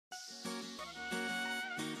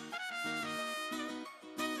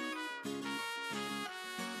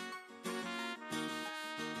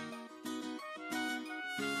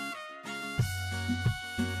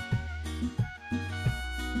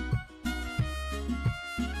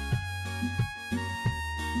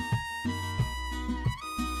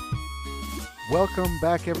Welcome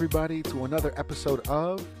back, everybody, to another episode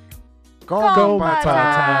of Compa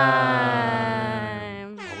time.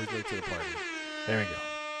 Always late to the party. There we go.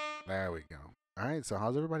 There we go. All right, so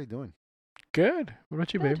how's everybody doing? Good. What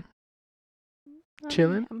about you, Good. babe?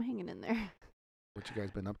 Chilling? I'm hanging in there. What you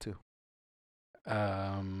guys been up to?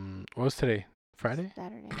 What was today? Friday?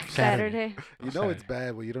 Saturday. You know it's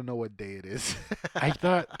bad when you don't know what day it is. I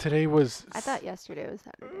thought today was. I thought yesterday was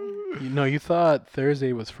Saturday. You thought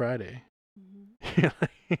Thursday was Friday. You're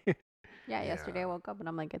like, Yeah, yesterday I woke up and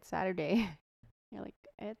I'm like, it's Saturday. You're like,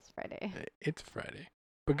 it's Friday. it's Friday.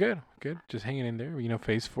 But good. Just hanging in there.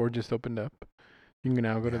 Phase 4 just opened up. You can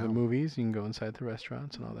now go to the Yeah. movies. You can go inside the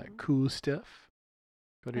restaurants and all that cool stuff.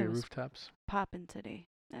 Go to It your was rooftops. Popping today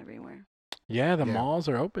everywhere. Yeah, the Yeah. malls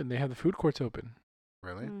are open. They have the food courts open.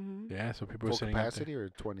 Really? Mm-hmm. Yeah, so people are Full sitting out there. capacity or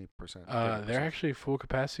 20%? They're actually full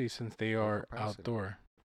capacity since they Full are capacity. outdoor.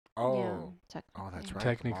 Oh, Technically. that's right.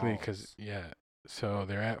 Technically, because malls. so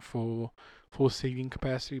they're at full seating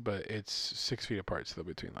capacity, but it's 6 feet apart, still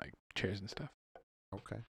between like chairs and stuff.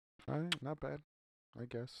 Okay. All right, not bad, I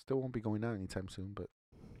guess. Still won't be going out anytime soon, but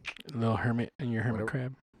Little hermit and your hermit Whatever.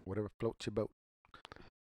 crab. whatever floats your boat.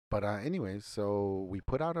 But anyways, so we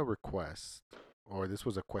put out a request, or this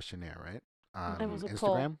was a questionnaire, right? On It was a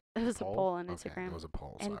poll. Instagram. It was a poll on Okay, Instagram. it was a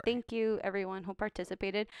poll. And sorry. thank you everyone who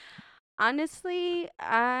participated. Honestly,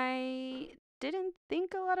 I didn't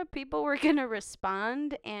think a lot of people were gonna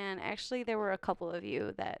respond, and actually there were a couple of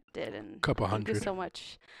you that did, and Couple thank you hundred. so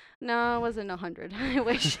much. No, it wasn't 100. I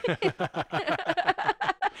wish.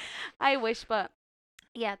 I wish, but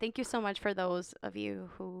yeah, thank you so much for those of you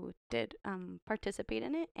who did participate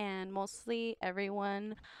in it, and mostly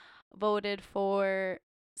everyone voted for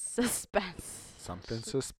suspense. Something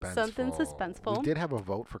suspenseful. Something suspenseful. We did have a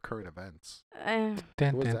vote for current events. Dun,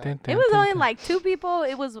 What was dun, that? dun, It dun, was dun, only dun. like 2 people.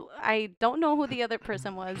 I don't know who the other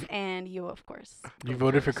person was, and you, of course. You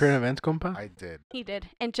voted for current events, compa? I did. He did.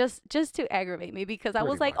 And just to aggravate me, because I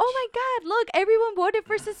was Pretty like, oh much. my God, look, everyone voted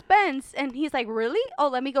for suspense. And he's like, really? Oh,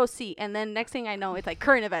 let me go see. And then next thing I know, it's like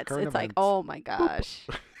current events. Current It's like, events. oh my gosh.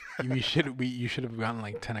 you should have gotten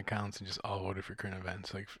like 10 accounts and just all voted for current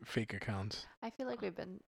events, like fake accounts. I feel like we've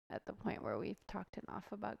been at the point where we've talked enough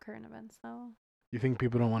about current events, though. You think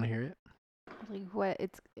people don't want to hear it? Like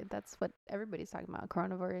that's what everybody's talking about.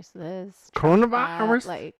 Coronavirus this. Coronavirus?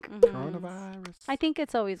 Like Mhm. Coronavirus. I think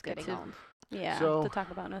it's always good getting to, old. yeah, So- to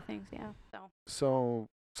talk about new things. Yeah. So. So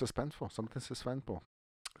suspenseful. Something suspenseful.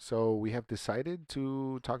 So we have decided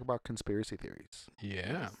to talk about conspiracy theories,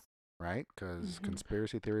 Yeah. right? Because Mhm.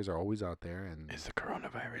 conspiracy theories are always out there, and Is the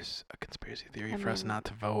coronavirus a conspiracy theory I for us mean- not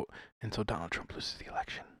to vote until Donald Trump loses the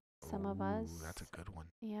election? Some of Ooh, us. That's a good one.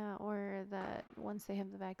 Yeah, or that once they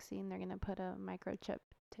have the vaccine, they're gonna put a microchip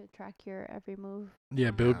to track your every move.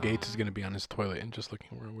 Yeah, Bill Wow. Gates is going to be on his toilet and just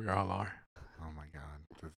looking where we all are. Oh my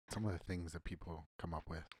God. Some of the things that people come up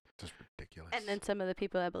with, just ridiculous. And then some of the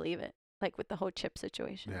people that believe it, like with the whole chip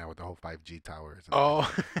situation. yeah, with the whole 5G towers. and Oh.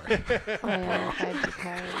 everything. Oh yeah, 5G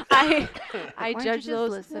towers. I Why aren't judge you just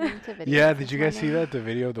those. listening to videos Yeah, this did you guys see morning? that? The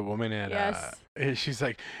video of the woman at Yes. she's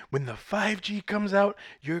like, when the 5G comes out,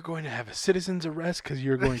 you're going to have a citizen's arrest because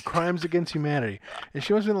you're going crimes against humanity. And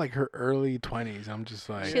she was in like her early 20s. I'm just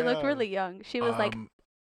like, She looked Yeah. really young. She was like,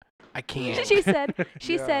 I can't. she said,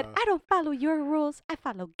 Yeah. I don't follow your rules. I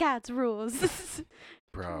follow God's rules.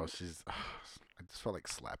 Bro, I just felt like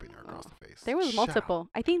slapping her across the face. There was Shut multiple.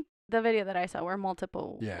 I think the video that I saw were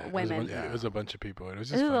multiple Yeah, women. It was a bunch of people. It was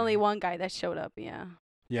just This was funny. only one guy that showed up. Yeah.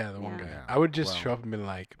 Yeah, the one Yeah. guy. Yeah, I would just well. show up and be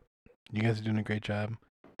like, you guys are doing a great job.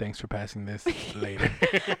 Thanks for passing this later.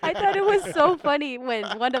 I thought it was so funny when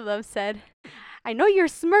one of them said, I know you're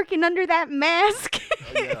smirking under that mask.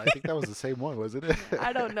 Yeah, I think that was the same one, wasn't it?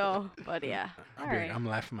 I don't know, but yeah. I'll All be like, right. I'm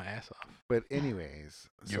laughing my ass off. But anyways,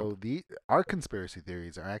 so our conspiracy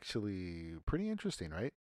theories are actually pretty interesting,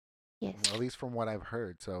 right? Yes. Well, at least from what I've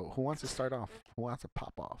heard. So who wants to start off? Who wants to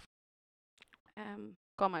pop off?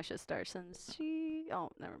 Goma should start since she. Oh,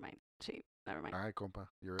 never mind. Never mind. All right, compa,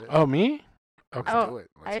 you're it. Oh, me? Okay. Let's Oh, do it.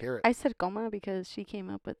 Let's hear it. I said Goma because she came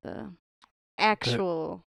up with the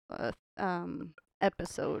actual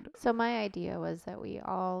episode. So my idea was that we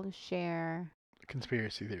all share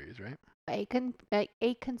Conspiracy theories, right? a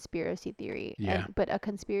conspiracy theory. Yeah. But a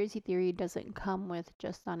conspiracy theory doesn't come with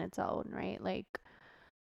just on its own, right? Like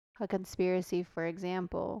a conspiracy, for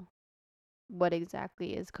example, what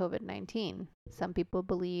exactly is COVID-19? Some people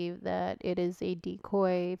believe that it is a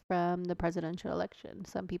decoy from the presidential election.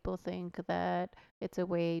 Some people think that it's a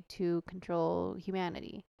way to control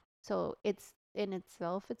humanity. So it's in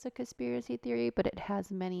itself, it's a conspiracy theory, but it has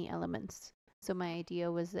many elements. So my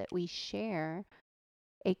idea was that we share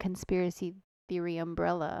a conspiracy theory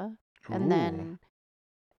umbrella and Ooh. then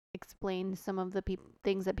explain some of the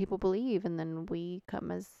things that people believe, and then we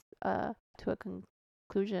come as to a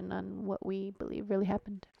conclusion on what we believe really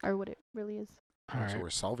happened or what it really is. All So right. we're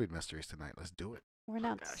solving mysteries tonight. Let's do it. We're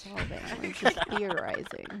not gosh. solving, we're just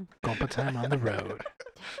theorizing. Gompa time on the road.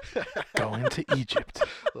 Going to Egypt.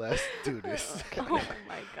 Let's do this. Oh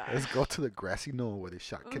my Let's gosh. go to the grassy knoll where they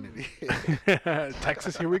shot Kennedy.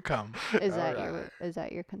 Texas, here we come. Is that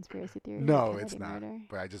Alright. your conspiracy theory? the No, it's Kennedy not. murder?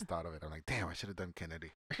 But I just thought of it. I'm like, damn, I should have done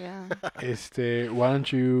Kennedy. Yeah. Why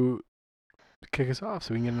don't you kick us off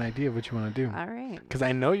so we can get an idea of what you want to do? All right. Because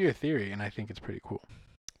I know your theory, and I think it's pretty cool.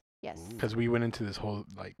 Yes. Ooh. Because we went into this whole,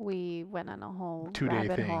 like, We went on a whole 2-day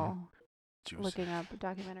rabbit thing. hole Juicy. looking up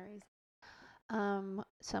documentaries.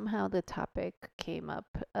 Somehow the topic came up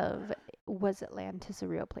of, was Atlantis a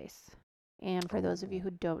real place? And for those of you Oh.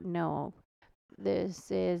 who don't know,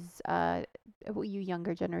 this is you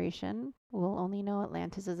younger generation will only know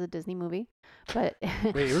Atlantis as a Disney movie, but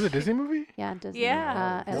wait, it was a Disney movie? yeah, Disney.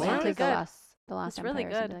 Yeah, it's Atlantis, really the good. Lost It's really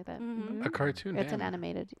Empire, something good. like that. Mhm. A cartoon? It's an Damn.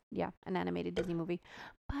 animated Disney movie,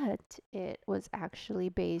 but it was actually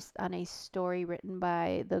based on a story written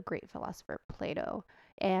by the great philosopher Plato,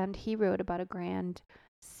 and he wrote about a grand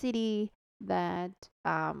city that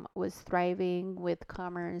was thriving with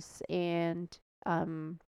commerce, and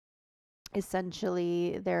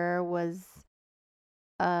essentially there was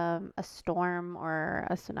a storm or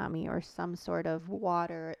a tsunami or some sort of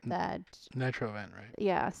water that Natural event, right?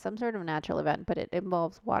 yeah, some sort of natural event, but it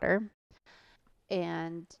involves water.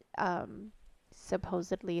 And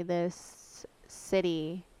supposedly this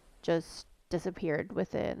city just disappeared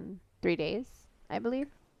within 3 days, I believe,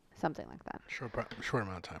 something like that. Short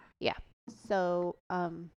amount of time. So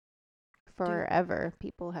forever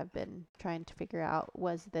people have been trying to figure out,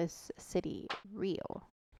 was this city real?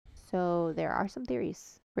 So there are some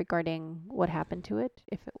theories regarding what happened to it,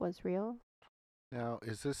 if it was real. Now,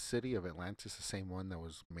 is this city of Atlantis the same one that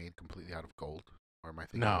was made completely out of gold? Or am I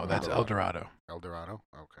thinking No, of that's El Dorado. El Dorado?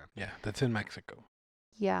 Okay. Yeah, that's in Mexico.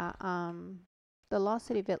 Yeah, the lost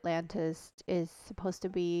city of Atlantis is supposed to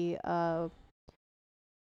be a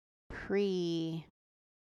pre-Roman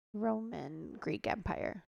Greek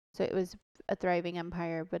Empire. So it was a thriving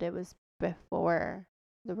empire, but it was before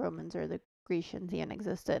the Romans or the Grecians even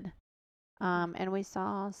existed. And we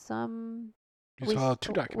saw some. You saw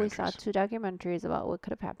two We documentaries. saw two documentaries about what could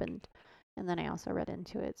have happened, and then I also read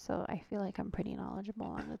into it, so I feel like I'm pretty knowledgeable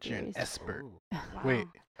on the You're an theories. expert. Ooh. Wait,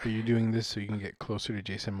 Wow. are you doing this so you can get closer to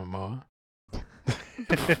Jason Momoa?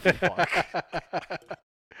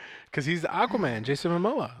 Because he's the Aquaman, Jason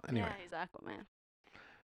Momoa. Anyway, Yeah, he's Aquaman.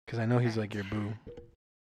 because I know he's like your boo.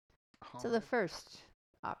 So the first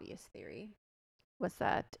obvious theory was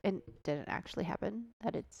that it didn't actually happen,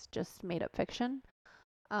 that it's just made up fiction.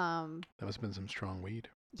 That must have been some strong weed.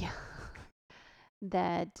 Yeah.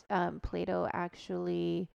 That Plato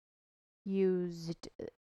actually used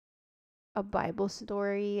a Bible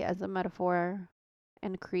story as a metaphor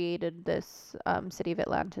and created this city of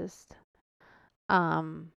Atlantis,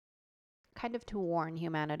 kind of to warn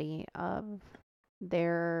humanity of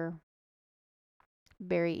their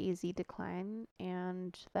very easy decline,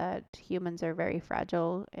 and that humans are very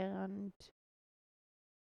fragile and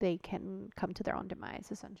they can come to their own demise,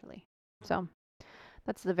 essentially. So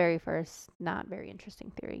that's the very first, not very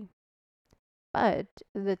interesting theory. But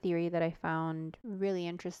the theory that I found really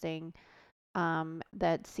interesting,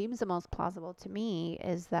 that seems the most plausible to me,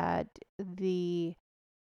 is that the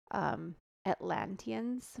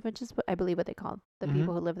Atlanteans, which is what I believe what they call the Mhm.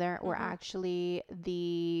 people who live there, were Mhm. actually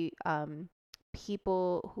the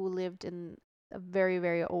people who lived in a very,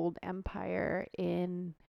 very old empire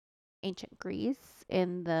in ancient Greece,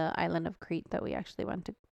 in the island of Crete that we actually went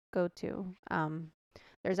to go to.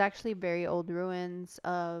 There's actually very old ruins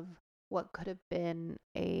of what could have been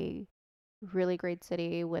a really great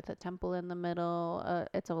city with a temple in the middle,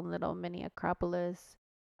 its own little mini Acropolis.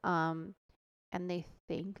 And they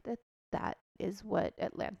think that that is what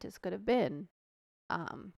Atlantis could have been.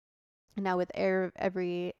 Now, with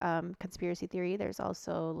every conspiracy theory, there's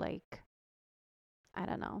also, like, I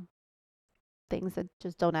don't know, things that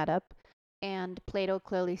just don't add up. And Plato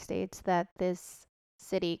clearly states that this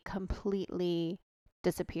city completely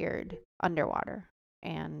disappeared underwater,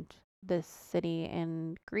 and this city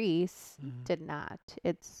in Greece Mhm. did not.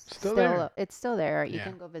 It's Still there. It's still there. You Yeah.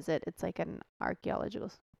 can go visit. It's like an archaeological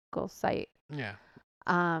site. Yeah.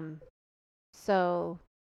 So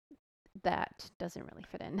that doesn't really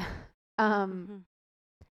fit in. Mhm.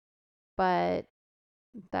 But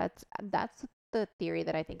that's the theory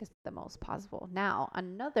that I think is the most plausible. Now,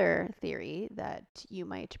 another theory that you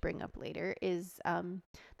might bring up later is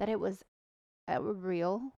that it was a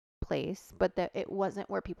real place, but that it wasn't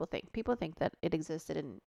where people think. People think that it existed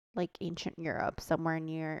in like ancient Europe, somewhere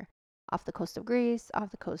near off the coast of Greece,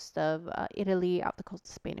 off the coast of Italy, off the coast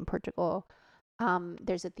of Spain and Portugal.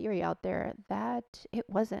 There's a theory out there that it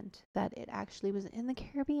wasn't, that it actually was in the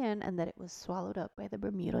Caribbean and that it was swallowed up by the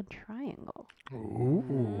Bermuda Triangle.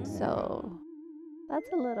 Ooh. So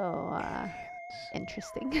that's a little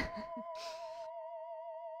interesting.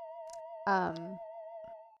 um,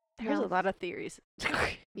 There's now, a lot of theories.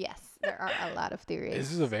 yes, there are a lot of theories.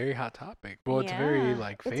 This is a very hot topic. Well, it's very Yeah.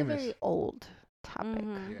 like It's a famous. very old topic.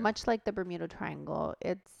 Mhm. Yeah. Much like the Bermuda Triangle,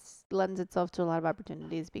 it lends itself to a lot of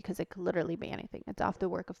opportunities because it could literally be anything. It's off the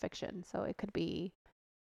work of fiction, so it could be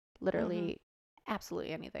literally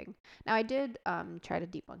absolutely anything. Now, I did try to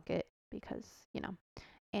debunk it because,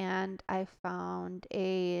 and I found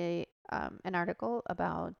an article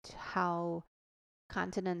about how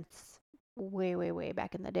continents way, way, way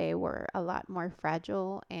back in the day were a lot more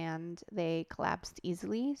fragile and they collapsed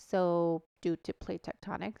easily. So, due to plate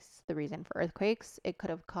tectonics, the reason for earthquakes, it could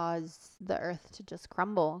have caused the earth to just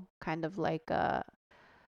crumble, kind of like a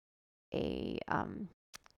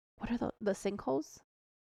what are the sinkholes?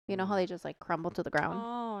 You know how they just like crumble to the ground?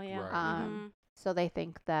 Oh yeah. Right. Mhm. So they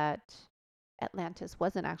think that Atlantis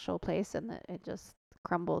was an actual place and that it just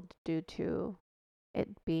crumbled due to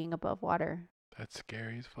it being above water. That's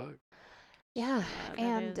scary as fuck. Yeah, that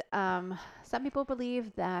and is. some people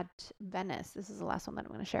believe that Venice, this is the last one that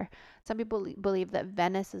I'm going to share. Some people believe that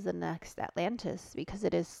Venice is the next Atlantis because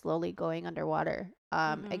it is slowly going underwater.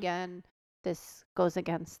 Mhm. Again, this goes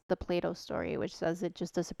against the Plato story, which says it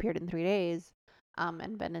just disappeared in 3 days.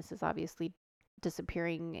 And Venice is obviously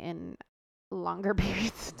disappearing in longer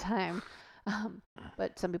periods of time.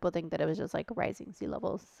 But some people think that it was just like rising sea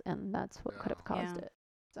levels, and that's what could have caused Yeah. it.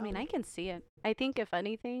 I mean, So- I can see it. I think if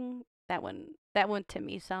anything, that one to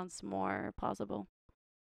me sounds more plausible.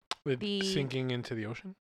 With The- sinking into the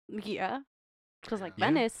ocean. Yeah, because like Yeah.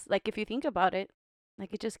 Venice, like if you think about it,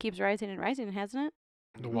 like it just keeps rising and rising, hasn't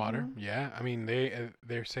it? The water. Mhm. Yeah. I mean,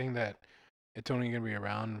 they're saying that it's only gonna be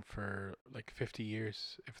around for like 50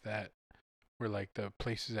 years, if that, where like the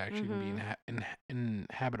place is actually gonna be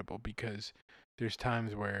inhabitable, because there's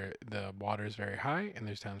times where the water is very high and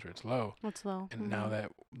there's times where it's low. What's low? And now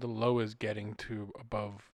that the low is getting to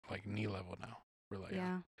above like knee level now, we're like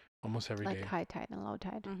yeah. almost every like day. high tide and low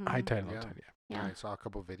tide. High tide, low Yeah. tide, yeah. Yeah. I saw a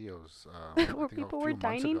couple videos. Where I think people a were few months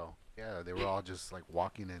dining? ago. Yeah, they were all just like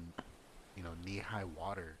walking in, knee-high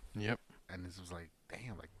water, Yep. and this was like,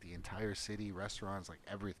 damn, like the entire city, restaurants, like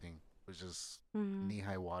everything was just Mhm.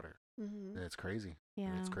 knee-high water. Mm-hmm. And it's crazy. And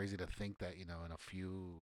Yeah. it's crazy to think that in a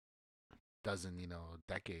few dozen,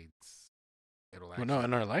 decades, it'll Well, actually, no,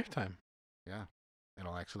 in our lifetime. yeah,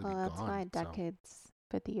 it'll actually Well, be that's gone. why So, decades,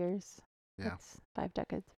 50 years. Yeah. That's 5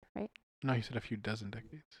 decades, right? No, you said a few dozen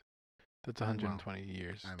decades. That's 120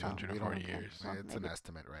 years, I mean, 240 okay. years. Well, it's an maybe.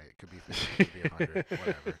 estimate, right? It could be 50, it could be 100,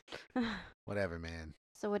 whatever. Whatever, man.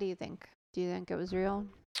 So what do you think? Do you think it was real?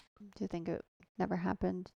 Do you think it never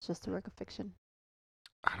happened? It's just a work of fiction?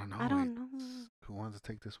 I don't know. I don't know. Who wants to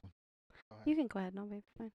take this one? You can go ahead. No, babe.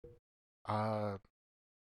 Fine.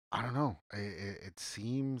 I don't know. It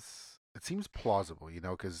seems plausible,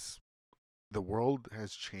 because the world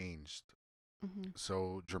has changed Mm-hmm.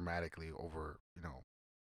 so dramatically over,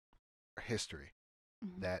 history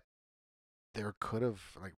that there could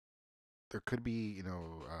be,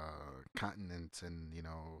 continents and,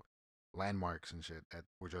 landmarks and shit that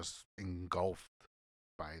were just engulfed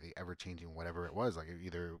by the ever changing whatever it was. Like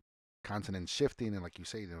either continents shifting and like you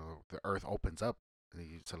say, the earth opens up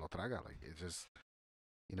and se lo traga. Like it's just,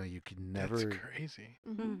 you can never. That's crazy.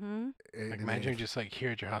 Mm-hmm. Like imagine just like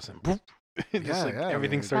here at your house and boop, just Yeah, like yeah, I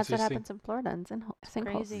everything mean, starts That's what to sink. happens in Florida and sinkholes.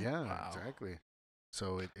 crazy. Yeah, Wow. exactly.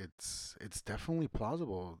 So it's definitely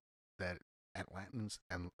plausible that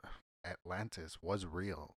Atlantis was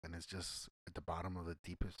real, and it's just at the bottom of the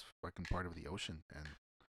deepest fucking part of the ocean, and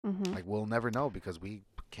Mm-hmm. like we'll never know because we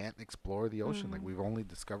can't explore the ocean. Like Mhm. we've only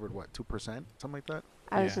discovered what 2%, something like that.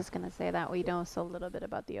 I was Yeah. just gonna say that we know so little bit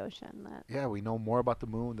about the ocean that Yeah, we know more about the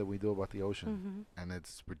moon than we do about the ocean, Mm-hmm. and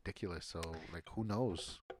it's ridiculous. So like, who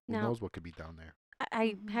knows? Who Now- knows what could be down there?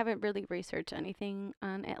 I Mhm. haven't really researched anything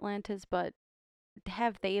on Atlantis, but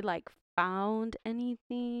have they like found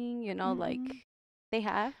anything? Mhm. Like they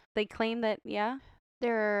have. They claim that. Yeah.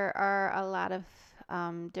 there are a lot of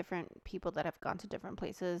different people that have gone to different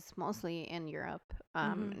places, mostly in Europe,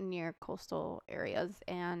 Mhm. near coastal areas.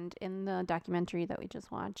 And in the documentary that we just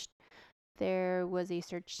watched, there was a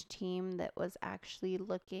search team that was actually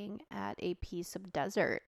looking at a piece of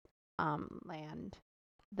desert land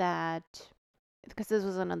that because this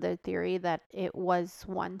was another theory that it was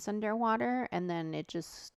once underwater and then it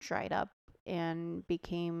just dried up and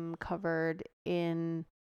became covered in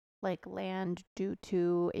like land due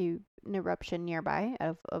to an eruption nearby,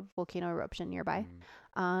 of a volcano eruption nearby.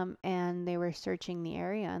 And they were searching the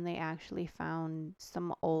area and they actually found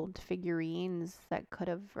some old figurines that could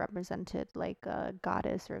have represented like a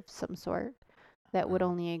goddess or of some sort that would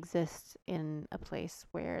only exist in a place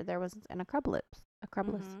where there was an acropolis.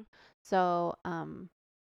 Mhm. So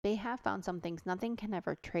they have found some things. Nothing can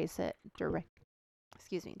ever trace it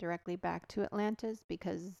directly back to Atlantis,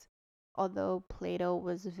 because although Plato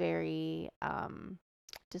was very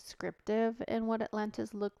descriptive in what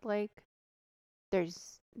Atlantis looked like,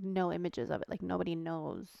 there's no images of it. Like nobody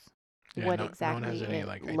knows Yeah, what no one exactly has any it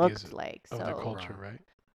like ideas looked like. of the So culture, Right. right?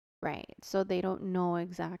 right. So they don't know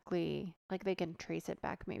exactly, like they can trace it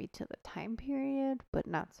back maybe to the time period, but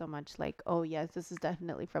not so much like, oh yes, this is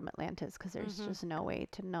definitely from Atlantis, because there's Mhm. just no way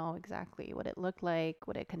to know exactly what it looked like,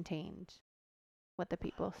 what it contained, what the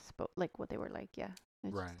people spoke, like what they were like. Yeah.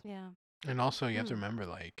 It's Right. Yeah. And also, you have to Mm. remember,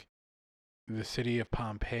 like, the city of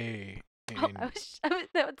Pompeii Oh, in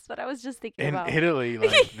that's what I was just thinking in about. Italy,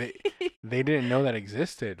 like they didn't know that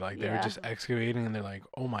existed. Like they were Yeah. just excavating, and they're like,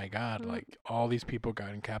 oh my god, Mm. like all these people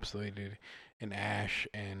got encapsulated in ash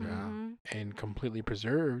and Yeah. Mhm. and completely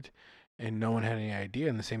preserved, and no one had any idea.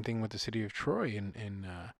 And the same thing with the city of Troy in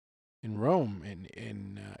Rome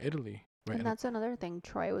in Italy. Right? And that's another thing.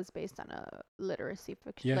 Troy was based on a literacy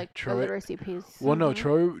fiction, Yeah, like a Troy. literacy piece. Well, no,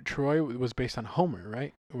 Mhm. Troy was based on Homer,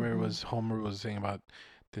 right? Where it Mhm. was Homer was saying about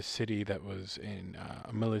this city that was in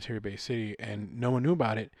a military-based city, and no one knew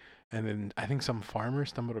about it. And then I think some farmer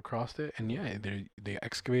stumbled across it, and yeah, they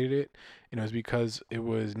excavated it, and it was because it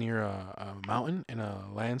was near a mountain, and a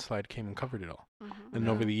landslide came and covered it all. Mhm. And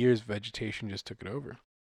Yeah. over the years, vegetation just took it over,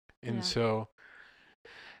 and Yeah. so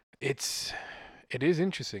it is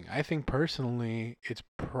interesting. I think personally, it's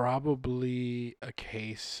probably a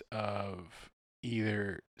case of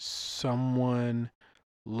either someone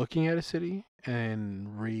looking at a city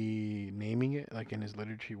and renaming it, like in his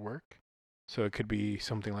literary work. So it could be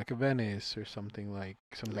something like a Venice or something like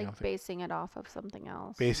something Like else, like basing it off of something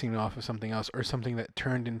else. basing it off of something else, or something that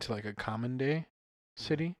turned into like a common day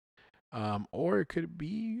city. Or it could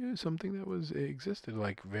be something that was existed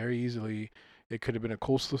like very easily. It could have been a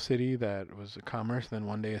coastal city that was a commerce. Then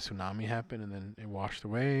one day a tsunami happened and then it washed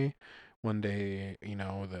away. One day,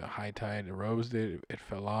 the high tide arose it. It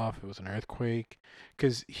fell off. It was an earthquake.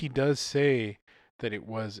 Because he does say that it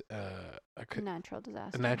was Natural a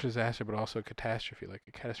disaster. natural disaster, but also a catastrophe, like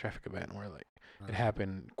a catastrophic event where like it Right.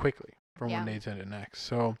 happened quickly from one Yeah. day to the next.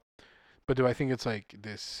 So, but do I think it's like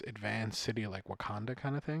this advanced city like Wakanda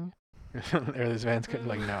kind of thing? Or this advanced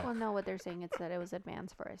like Well, no. no, what they're saying is that it was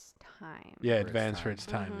advanced for its time. Yeah, For its advanced for time. its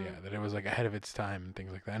time. Yeah, Mhm. that it was like ahead of its time and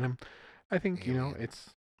things like that. And I think Alien.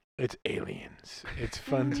 it's aliens. It's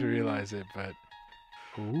fun to realize it, but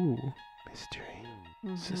ooh, mystery,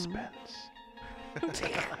 Mhm. suspense,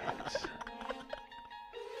 aliens.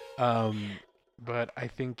 But I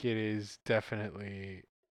think it is definitely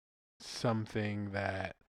something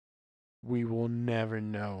that we will never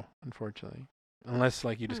know, unfortunately, unless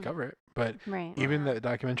like you Hmm. discover it. But Right. even Yeah. the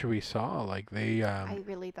documentary we saw, like they I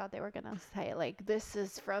really thought they were gonna say like this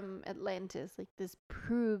is from Atlantis. Like this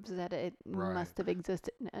proves that it Right. must have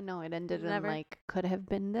existed. No, it ended in Never. like could have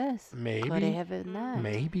been this. Could maybe have been that.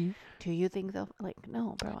 maybe Do you think they'll like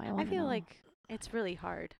no, bro? I I want to feel know. like it's really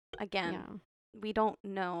hard. Again, Yeah. we don't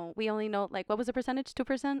know. We only know like what was the percentage?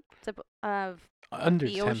 2% of under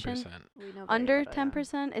the 10%. ocean? We know very Under little, yeah.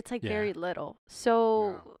 10%. It's like Yeah. very little.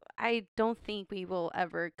 So I don't think we will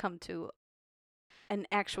ever come to an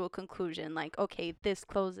actual conclusion. Like, okay, this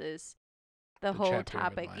closes the The whole chapter of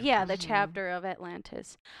topic. Yeah, the Mhm. chapter of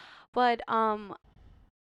Atlantis. But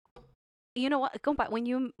you know what? Go back when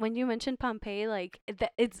you mentioned Pompeii, like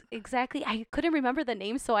it's exactly. I couldn't remember the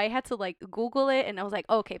name, so I had to like Google it, and I was like,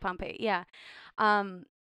 okay, Pompeii. Yeah, um,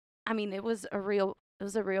 I mean, it was a real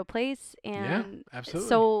place, Yeah, and absolutely.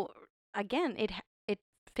 so again, it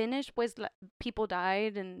finished was people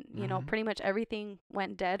died, and Mhm. pretty much everything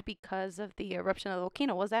went dead because of the eruption of the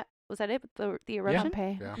volcano. Was that it? The Yeah. eruption?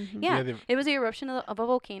 Pompeii. Yeah. Mhm. Yeah, they- it was the eruption of a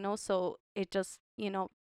volcano, so it just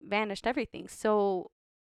vanished everything. So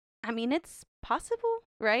I mean, it's possible,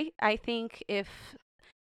 right? I think if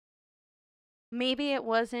maybe it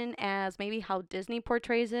wasn't as maybe how Disney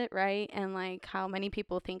portrays it, right? And like how many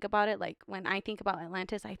people think about it. Like when I think about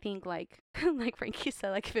Atlantis, I think like like Frankie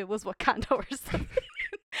said, like if it was Wakanda or something.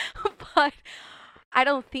 But I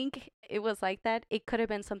don't think it was like that. It could have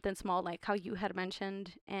been something small, like how you had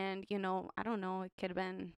mentioned, and I don't know. It could have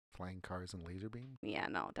been. Flying cars and laser beams. Yeah,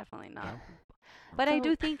 no, definitely not. No? But I So-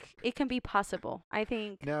 do think it can be possible. I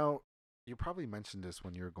think Now, you probably mentioned this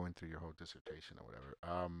when you were going through your whole dissertation or whatever.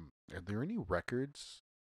 Are there any records?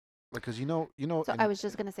 Like, cause So I was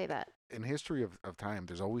just gonna say that. in history of time,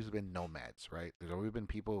 there's always been nomads, right? There's always been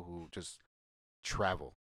people who just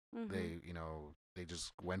travel. mhm, They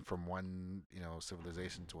just went from one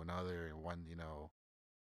civilization to another, and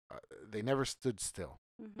they never stood still.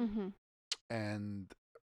 mhm. Mm-hmm. And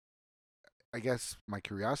I guess my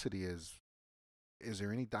curiosity is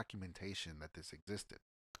there any documentation that this existed?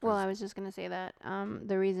 Well, 'Cause- I was just gonna say that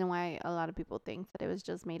the reason why a lot of people think that it was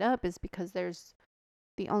just made up is because there's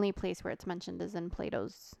the only place where it's mentioned is in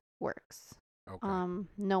Plato's works. okay,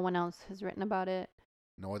 No one else has written about it.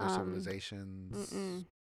 no other um, civilizations.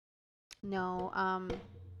 No.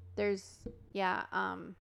 There's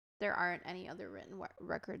there aren't any other written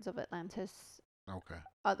records of Atlantis Okay,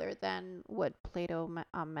 other than what Plato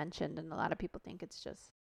mentioned, and a lot of people think it's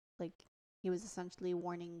just like he was essentially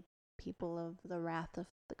warning people of the wrath of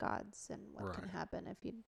the gods and what can Right. happen if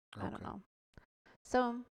you I don't okay. know.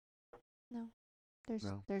 So no,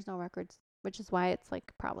 No. there's no records, which is why it's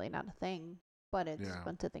like probably not a thing, but it's Yeah.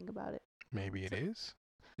 fun to think about it. Maybe it is.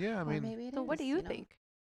 Yeah, I Or mean, maybe it So what do is, you know? think?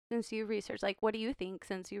 Since you researched, like, what do you think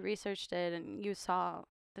since you researched it and you saw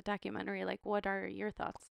the documentary? Like, what are your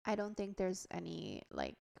thoughts? I don't think there's any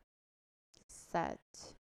like set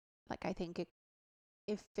like I think it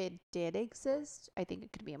if it did exist, I think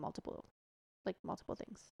it could be a multiple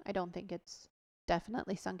things. I don't think it's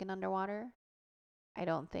definitely sunken underwater. I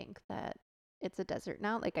don't think that it's a desert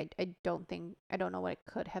now. Like I don't know what it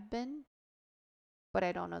could have been, but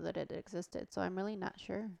I don't know that it existed. So I'm really not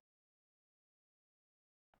sure.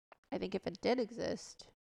 I think if it did exist,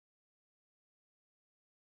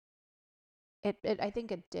 I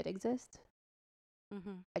think it did exist.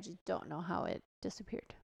 Mm-hmm. I just don't know how it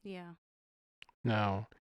disappeared. Yeah. Now,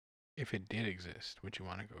 if it did exist, would you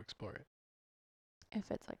want to go explore it? If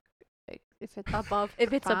it's like if it's Above,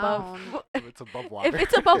 if it's above, found. if it's above water. if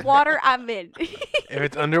it's above water, I'm in. If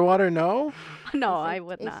it's underwater, no. No, if I it-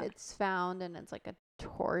 would if not. it's found and it's like a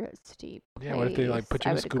touristy place, Yeah, what if they, like, put you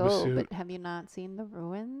I in a would scuba go, suit? But have you not seen the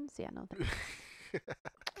ruins? Yeah, no.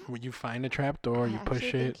 Would you find a trap door? I You push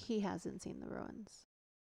actually think it. he hasn't seen the ruins.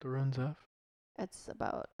 The runs off. It's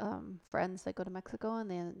about friends that go to Mexico and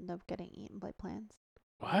they end up getting eaten by plants.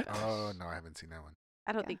 What? Oh no, I haven't seen that one.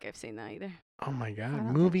 I don't yeah. think I've seen that either. Oh my god, don't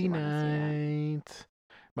think movie you wanna see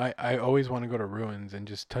night. I always want to go to ruins and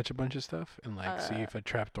just touch a bunch of stuff and like see if a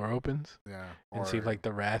trap door opens Yeah. and see if or- like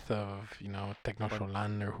the wrath of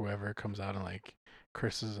Tecnosholan or whoever comes out and like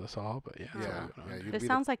curses us all. But yeah, that's Yeah, what I would yeah, do. you'd This be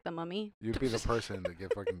sounds like the mummy. you'd be the person to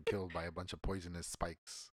get fucking killed by a bunch of poisonous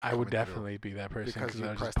spikes. I would coming through. definitely be that person because because you I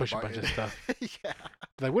would press just push the a bunch of button. stuff. yeah.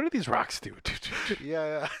 Like, what do these rocks do?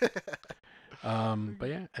 Yeah. But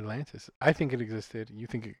yeah, Atlantis. I think it existed. You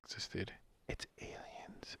think it existed. It's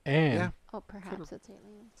aliens. And Yeah. Oh, perhaps it's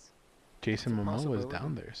aliens. Jason It's a Momoa is possibility.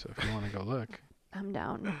 down there, so if you want to go look, I'm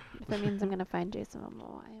down. If that means I'm gonna find Jason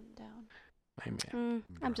Momoa, I am down. my man.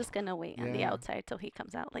 I'm just gonna wait on the Yeah. outside till he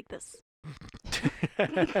comes out like this.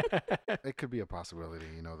 It could be a possibility.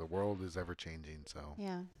 The world is ever changing. So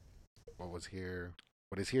Yeah. what is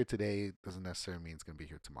here today doesn't necessarily mean it's gonna be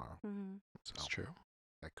here tomorrow. Mm-hmm. So It's true.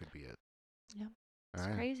 that could be it. Yeah. It's All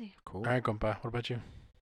right. crazy. Cool. All right, compa. What about you?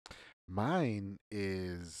 Mine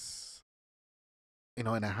is, and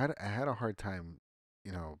I had a hard time,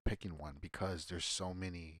 picking one because there's so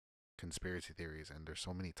many conspiracy theories and there's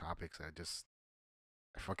so many topics that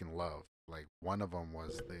I fucking love. Like one of them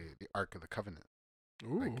was the Ark of the Covenant.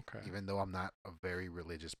 Ooh, Like okay. even though I'm not a very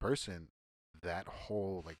religious person, that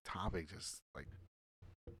whole like topic just like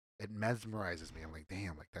it mesmerizes me. I'm like,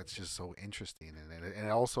 damn, like that's just so interesting. And it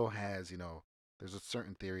also has, there's a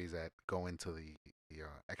certain theories that go into the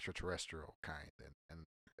extraterrestrial kind, and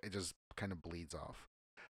it just kind of bleeds off.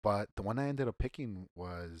 But the one I ended up picking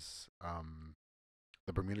was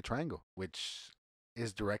the Bermuda Triangle, which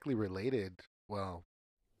is directly related. Well,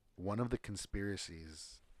 one of the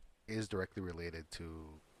conspiracies is directly related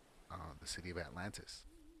to the city of Atlantis.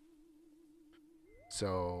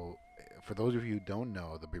 So, for those of you who don't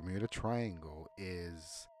know, the Bermuda Triangle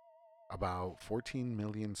is about 14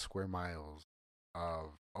 million square miles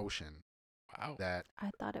of ocean. Wow. That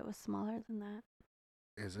I thought it was smaller than that.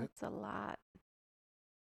 is it? That's a lot.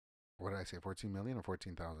 What did I say? 14 million or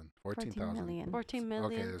 14,000? 14 million. 14 million.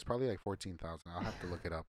 Okay, there's probably like 14,000. I'll have to look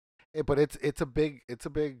it up. But it's a big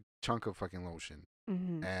chunk of fucking ocean,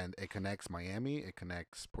 Mm-hmm. and it connects Miami, it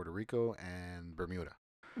connects Puerto Rico, and Bermuda.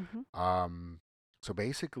 Mm-hmm. So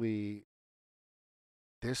basically,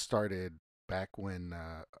 this started back when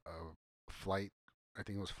a flight, I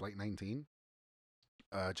think it was Flight 19,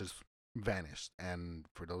 just vanished. And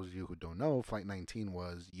for those of you who don't know, Flight 19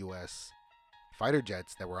 was U.S. fighter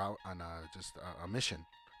jets that were out on just a mission,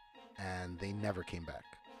 and they never came back.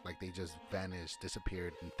 Like they just vanished,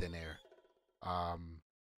 disappeared in thin air. Um,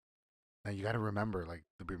 Now you got to remember, like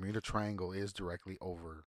the Bermuda Triangle is directly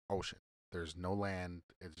over ocean. There's no land.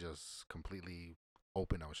 It's just completely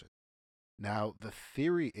open ocean. Now the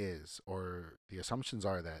theory is, or the assumptions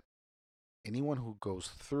are that anyone who goes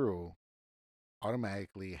through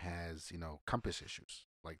automatically has, compass issues.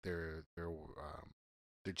 Like their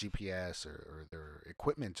GPS or their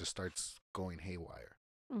equipment just starts going haywire,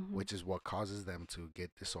 Mm-hmm. which is what causes them to get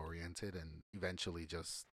disoriented and eventually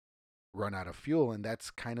just run out of fuel. And that's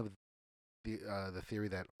kind of the theory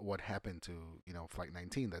that what happened to Flight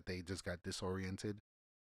 19, that they just got disoriented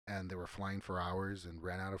and they were flying for hours and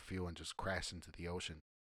ran out of fuel and just crashed into the ocean.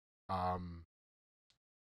 Um,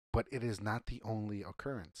 but it is not the only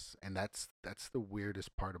occurrence, and that's the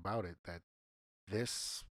weirdest part about it. That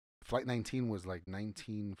this Flight 19 was like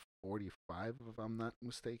 1945, if I'm not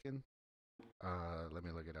mistaken. Let me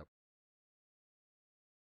look it up.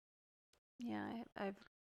 Yeah, I've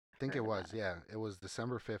I think it heard was, about it. yeah. It was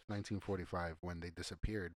December 5th, 1945 when they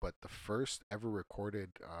disappeared. But the first ever recorded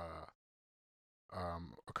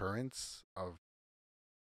occurrence of,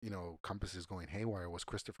 compasses going haywire was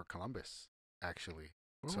Christopher Columbus, actually.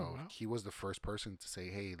 Oh, So wow. he was the first person to say,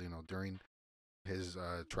 hey, during his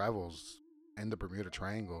travels in the Bermuda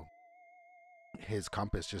Triangle, his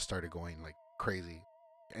compass just started going like crazy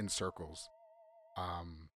in circles.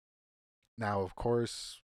 Um, Now, of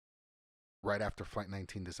course, right after Flight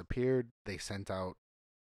 19 disappeared, they sent out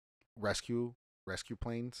rescue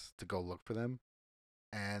planes to go look for them,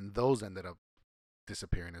 and those ended up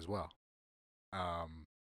disappearing as well. Um,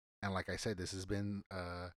 and like I said, this has been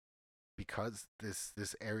because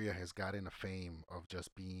this area has gotten a fame of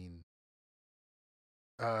just being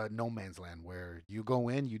no man's land, where you go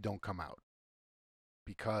in, you don't come out,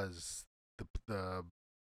 because the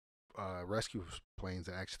rescue planes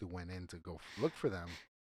that actually went in to go look for them,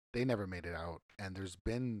 they never made it out. And there's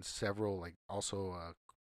been several, like, also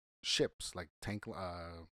ships, like tank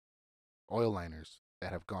oil liners,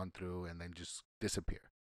 that have gone through and then just disappear.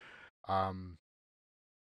 Um,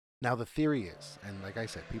 Now the theory is, and like I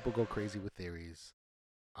said, people go crazy with theories.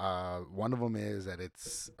 One of them is that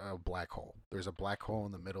it's a black hole. There's a black hole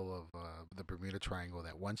in the middle of the Bermuda Triangle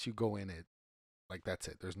that once you go in it, like that's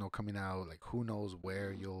it. There's no coming out. Like who knows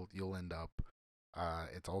where you'll end up.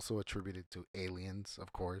 It's also attributed to aliens,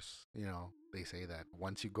 of course. They say that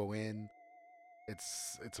once you go in,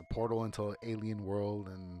 it's a portal into an alien world,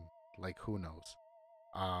 and like who knows.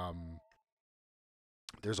 Um,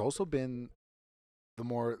 there's also been the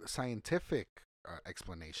more scientific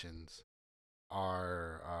explanations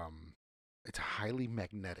are it's highly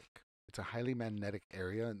magnetic. It's a highly magnetic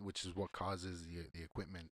area, which is what causes the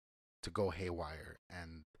equipment to go haywire.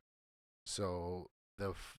 And so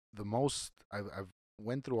the most I've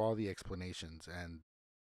went through all the explanations, and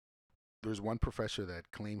there's one professor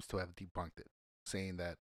that claims to have debunked it, saying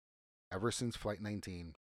that ever since Flight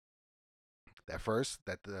 19, at first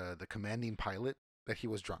that the commanding pilot, that he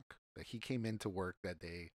was drunk, that he came into work that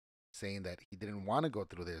day saying that he didn't want to go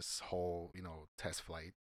through this whole test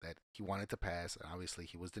flight, that he wanted to pass, and obviously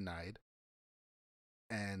he was denied,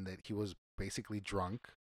 and that he was basically drunk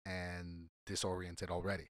and disoriented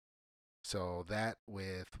already. So that,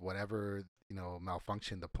 with whatever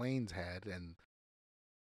malfunction the planes had, and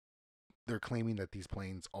they're claiming that these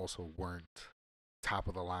planes also weren't top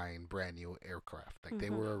of the line brand new aircraft, like they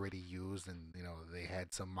were already used, and they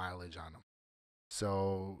had some mileage on them.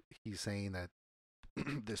 So he's saying that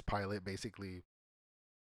this pilot basically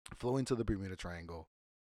flew into the Bermuda Triangle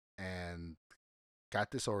and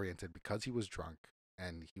got disoriented because he was drunk,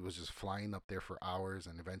 and he was just flying up there for hours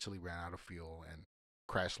and eventually ran out of fuel and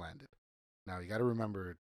crash landed. Now you got to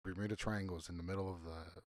remember, Bermuda Triangle is in the middle of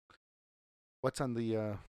the, what's on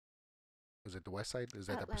the is it the west side? Is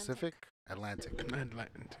that the Atlantic. Pacific? Atlantic.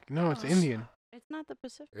 Atlantic. No, it's Oh. Indian. It's not the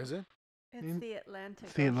Pacific. Is it? It's the Atlantic.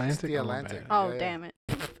 It's the Atlantic. the Oh, my Atlantic. bad. Oh, Yeah, yeah. damn it.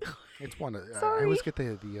 It's one of. I Sorry. always get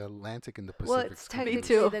the Atlantic and the Pacific. Well, it's confused.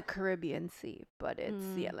 technically too. the Caribbean Sea, but it's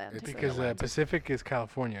the Mm. Atlantic. It's the Because Atlantic. Pacific is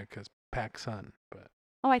California, because Pac Sun. But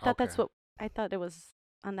Oh, I thought that's Okay. what I thought it was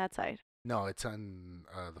on that side. No, it's on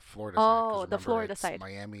the Florida side. 'cause Oh, the remember, Florida it's side.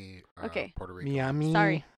 Miami, Okay. Puerto Rico. Miami.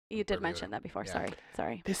 Sorry, you did Bermuda. mention that before. Yeah.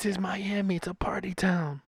 Sorry. This is Miami. It's a party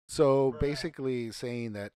town. So basically,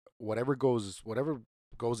 saying that whatever goes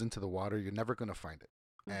into the water, you're never gonna find it.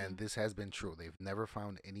 And this has been true. They've never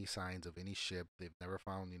found any signs of any ship. They've never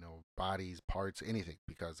found bodies, parts, anything,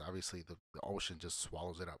 because obviously the ocean just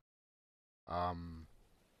swallows it up.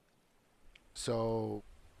 So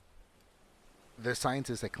the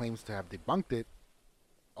scientist that claims to have debunked it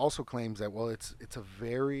also claims that, well, it's a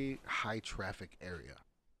very high traffic area,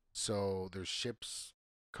 so there's ships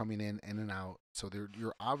coming in and out. So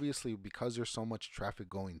you're obviously, because there's so much traffic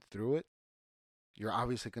going through it, you're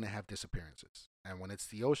obviously going to have disappearances. And when it's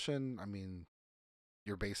the ocean, I mean,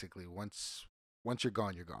 you're basically, once you're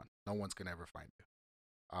gone, you're gone. No one's going to ever find you.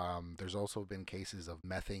 There's also been cases of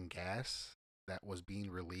methane gas that was being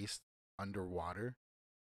released underwater,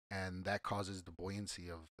 and that causes the buoyancy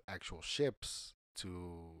of actual ships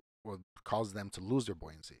to, or cause them to lose their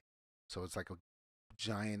buoyancy. So it's like a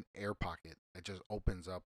giant air pocket that just opens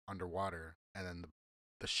up underwater, and then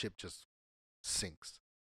the ship just sinks.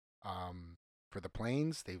 For the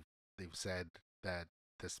planes, they've said that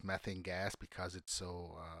this methane gas, because it's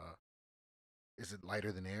so is it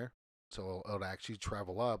lighter than air, so it'll actually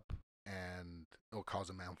travel up and it'll cause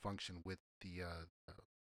a malfunction with the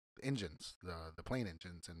engines, the plane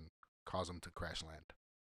engines, and cause them to crash land.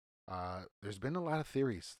 There's been a lot of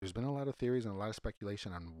theories. There's been a lot of theories and a lot of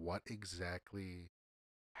speculation on what exactly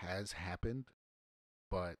has happened,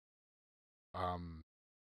 but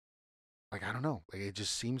like, I don't know. Like, it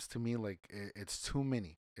just seems to me like it's too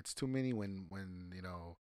many. It's too many when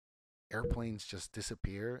airplanes just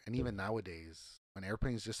disappear, and even nowadays when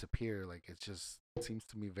airplanes disappear, like, it seems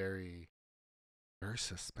to me very very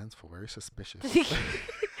suspenseful, very suspicious.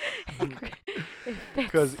 It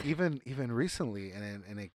Because fits. even recently,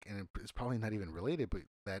 it's probably not even related,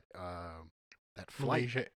 but that flight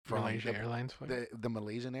from Malaysia Airlines flight. the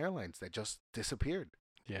Malaysian Airlines that just disappeared,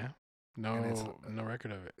 Yeah. and it's No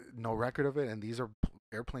record of it. no record of it. And these are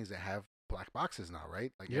airplanes that have black boxes now,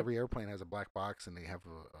 right? Like, Yep. every airplane has a black box, and they have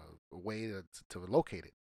a way to locate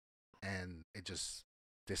it, and it just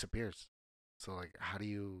disappears. So, like, how do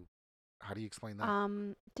you explain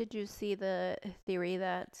that? Did you see the theory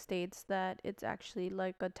that states that it's actually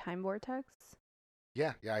like a time vortex?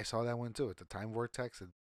 Yeah, I saw that one too. It's a time vortex. It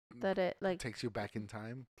That it like takes you back in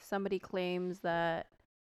time. somebody claims that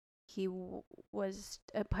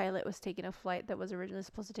a pilot was taking a flight that was originally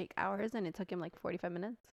supposed to take hours, and it took him like 45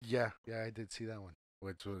 minutes. Yeah, I did see that one,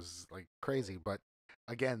 which was like crazy. But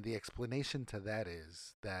again, the explanation to that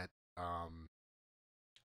is that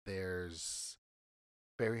there's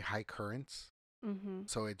very high currents. Mm-hmm.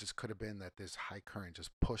 So it just could have been that this high current just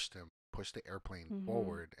pushed the airplane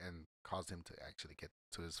forward, and caused him to actually get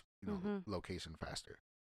to his location faster.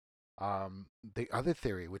 The other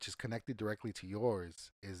theory, which is connected directly to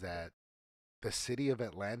yours, is that the city of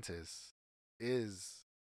Atlantis is,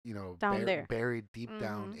 Down there. buried deep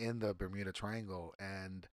down in the Bermuda Triangle.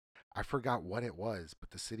 And I forgot what it was, but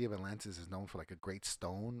the city of Atlantis is known for like a great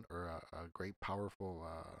stone, or a great powerful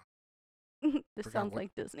This forgot sounds what-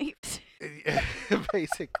 like Disney.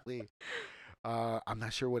 basically. I'm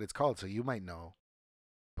not sure what it's called, so you might know.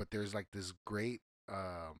 But there's like this great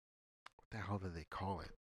what the hell do they call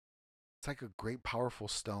it? It's like a great powerful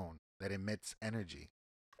stone that emits energy.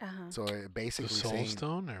 Uh-huh. So it The basically Soul saying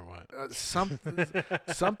Stone or what?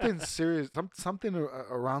 something serious, something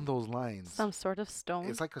around those lines. Some sort of stone.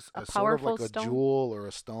 It's like a sort of powerful like a stone? jewel or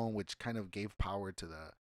a stone, which kind of gave power to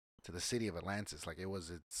the city of Atlantis. Like, it was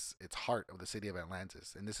its heart of the city of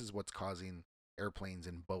Atlantis, and this is what's causing airplanes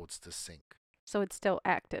and boats to sink. So it's still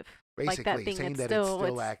active. Basically, like that thing, saying it's that still, it's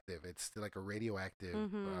still active. It's still like a radioactive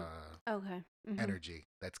Okay. Mm-hmm. energy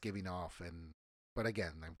that's giving off. And but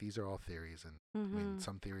again, like, these are all theories, and I mean,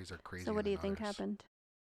 some theories are crazy. So what do you think others. happened?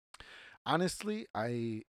 Honestly,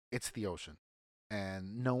 it's the ocean,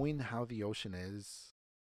 and knowing how the ocean is,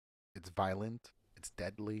 it's violent, it's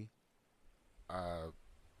deadly.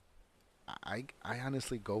 I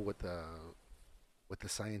honestly go with the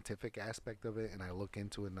scientific aspect of it, and I look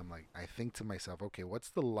into it, and I think to myself, okay, what's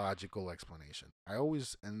the logical explanation?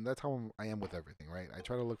 And that's how I am with everything, right? I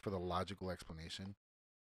try to look for the logical explanation,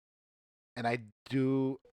 and I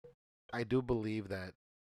do believe that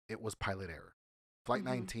it was pilot error. Flight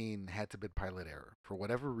 19 had to be pilot error for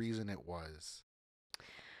whatever reason it was.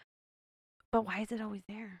 But why is it always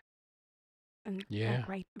there? And Yeah.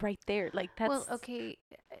 right there. Like, that's Well, okay.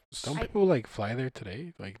 Don't I- people like fly there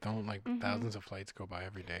today? Like, don't like Mhm. thousands of flights go by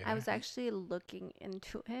every day? I was there? actually looking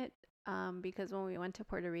into it because when we went to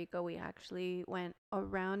Puerto Rico, we actually went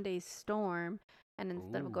around a storm, and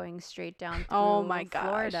instead Ooh. of going straight down through Oh my gosh.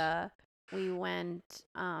 Florida, we went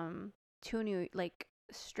to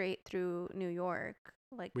straight through New York.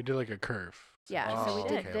 Like, We did like a curve. yeah, so we Oh,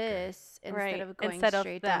 did okay. this instead Right, of going instead of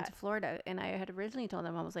straight down to that. Florida. And I had originally told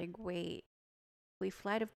them, I was like, wait, we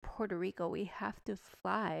fly to Puerto Rico, we have to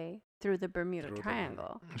fly through the Bermuda Through the-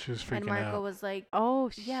 Triangle. She was And freaking Marco out. was like,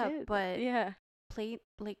 Oh, Yeah, shit. but- Yeah.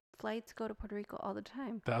 flights go to Puerto Rico all the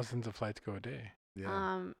time. Thousands of flights go a day.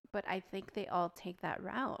 Yeah. But I think they all take that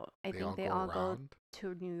route. I They think all they go all go around.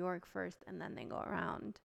 to New York first and then they go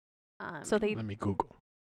around. So they Let me Google.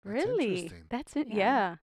 That's really? interesting. That's it. Yeah.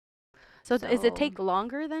 Yeah. So does it take So-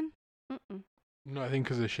 longer then? Mm-mm. No, I think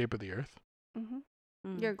because of the shape of the Earth. Mm-hmm.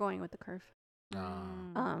 Mm. You're going with the curve.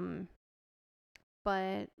 Mm.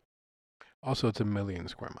 But Also, it's 1,000,000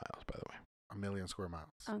 square miles, by the way. 1,000,000 square miles.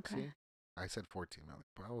 Okay. See? I said 14 million,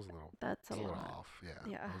 but I was a little, that's a little lot. off. Yeah.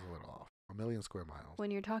 Yeah. I was a little off. 1,000,000 square miles. When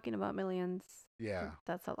you're talking about millions, Yeah.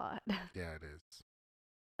 that's a lot. Yeah, it is.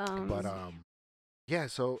 Um, But yeah.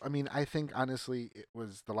 So I mean, I think honestly, it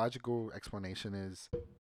was the logical explanation is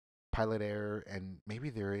pilot error, and maybe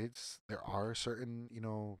there are certain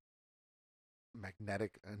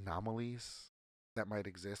magnetic anomalies that might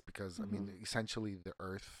exist because I mean, essentially, the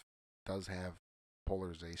Earth does have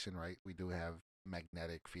polarization, right? We do have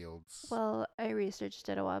magnetic fields. well, I researched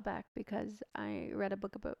it a while back because I read a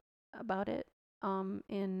book about it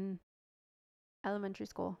in elementary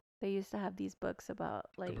school. They used to have these books about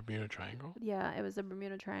The like Bermuda Triangle. yeah, it was the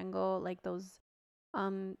Bermuda Triangle, like those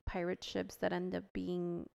pirate ships that end up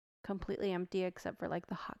being completely empty except for like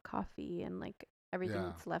the hot coffee and like everything Yeah.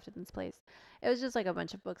 that's left in its place. It was just like a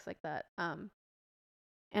bunch of books like that.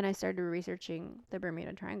 And I started researching the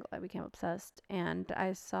Bermuda Triangle. I became obsessed, and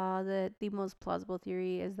I saw that the most plausible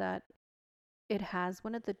theory is that it has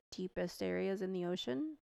one of the deepest areas in the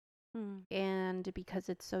ocean, Mm. and because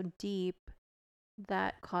it's so deep,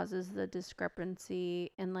 that causes the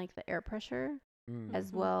discrepancy in like the air pressure Mm.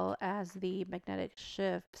 as Mhm. well as the magnetic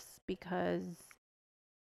shifts because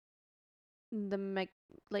the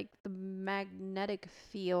the magnetic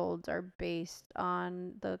fields are based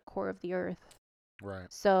on the core of the earth.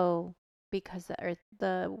 Right. So because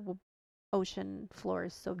the ocean floor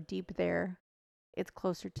is so deep there, it's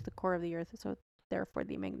closer to the core of the earth, so therefore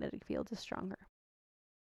the magnetic field is stronger.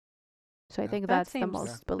 So I Yeah. think That that's the seems-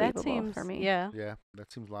 most That believable seems for me. yeah. Yeah, that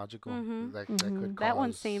seems logical. Mhm. That Mhm. could That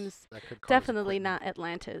one cause- seems that could cause Definitely equipment. not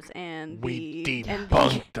Atlantis and We the and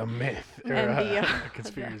debunked the myth or and the,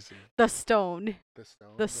 conspiracy. the stone. The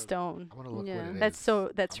stone. The stone. I want to look Yeah. what it is. That's I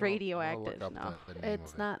wanna radioactive. look up No. the name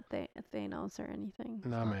It's of not Thanos or anything. No,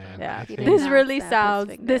 not man. that. I Yeah. He think did This not really snap his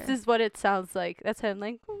sounds. This finger. is what it sounds like. That's him.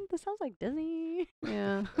 Like this sounds like Disney.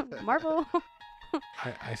 Yeah. Marvel.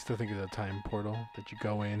 I still think it's a time portal that you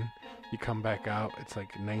go in, you come back out. It's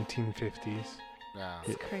like 1950s. Yeah.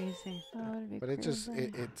 It's crazy. That would be But it just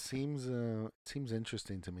crazy. it seems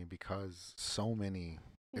interesting to me because so many.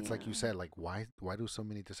 It's like you Yeah. said, like why do so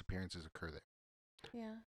many disappearances occur there?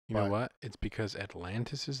 Yeah. You know But- what? It's because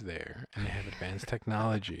Atlantis is there and they have advanced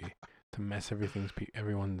technology to mess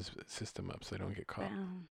everyone's system up so they don't get caught.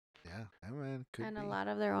 Bam. Yeah, I mean, could And be. a lot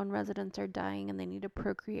of their own residents are dying and they need to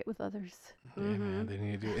procreate with others. Yeah, man. Mhm. They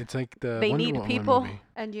need to do. It's like the They Wonder need Woman people. movie.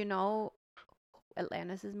 And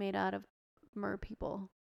Atlantis is made out of mer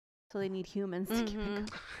people. So they need humans to keep it Mhm. going.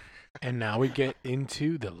 And now we get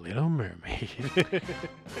into the Little Mermaid.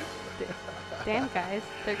 Damn guys,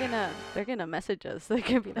 they're gonna message us. They're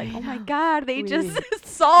gonna be like, I "Oh my know. God, they We- just We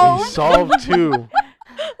solved." solved two.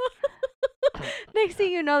 Next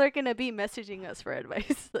thing you know, they're gonna be messaging us for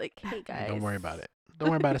advice. Like, "Hey guys, Don't worry about it. Don't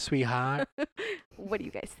worry about it, sweetheart. What do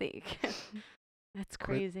you guys think?" That's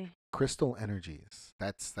crazy. Crystal energies.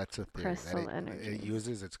 That's a theory. Crystal It energies.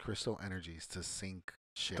 uses its crystal energies to sink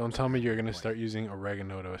ships. Don't tell me you're gonna Like, start using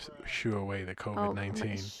oregano to shoo away the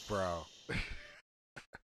COVID-19. bro.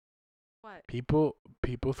 What?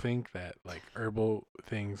 People think that like herbal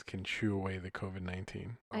things can shoo away the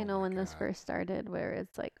COVID-19. I Oh know my when this God. first started, where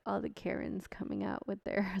it's like all the Karens coming out with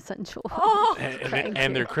their essential Oh!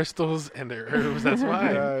 And their crystals and their herbs. That's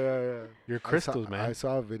why Yeah. your crystals, I man.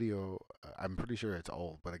 saw a video. I'm pretty sure it's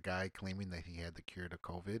old, but a guy claiming that he had the cure to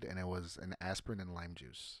COVID, and it was an aspirin and lime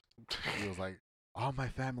juice. He was like, "All my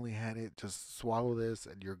family had it. Just swallow this,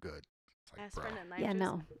 and you're good." It's like, Aspirin bro. and lime Yeah, juice?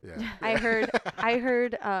 no. Yeah. I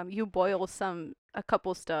heard you boil a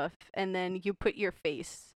couple stuff and then you put your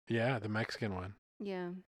face. Yeah, the Mexican one. Yeah.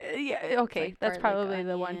 Yeah, It's okay, like that's garlic, probably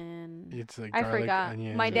the one. onion. It's like I garlic, forgot.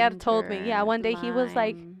 onion, My and- dad told me. Yeah, ginger, one day he was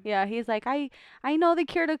like, lime. yeah, he's like, I know the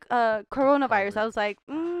cure to coronavirus. I COVID. was like,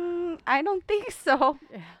 I don't think so.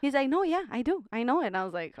 Yeah. He's like, no, yeah, I do. I know it. And I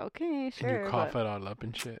was like, okay, And sure. you cough but it all up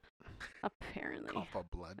and shit. apparently. Cough up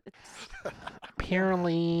blood. It's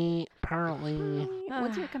Apparently.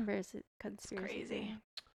 What's your Ah, conspiracy? crazy. theory?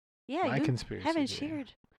 Yeah, My you conspiracy haven't theory.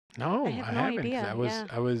 shared. No, I I, have no haven't. 'Cause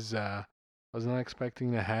idea, I was not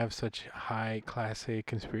expecting to have such high class A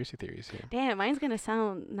conspiracy theories here. Damn, mine's gonna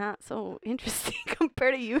sound not so interesting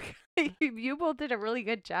compared to you. You both did a really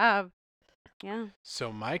good job. Yeah.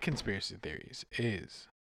 So my conspiracy theories is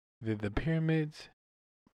that the pyramids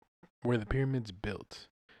were the pyramids built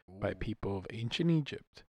by Ooh. people of ancient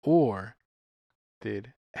Egypt, or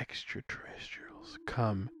did extraterrestrials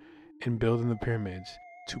come and build in the pyramids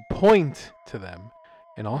to point to them,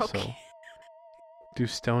 and also Okay. do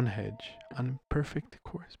Stonehenge on a perfect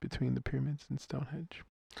course between the pyramids and Stonehenge?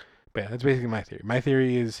 But yeah, that's basically my theory. My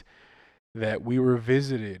theory is that we were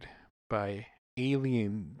visited by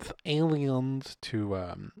aliens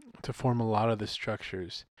to form a lot of the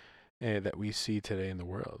structures that we see today in the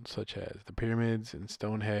world, such as the pyramids and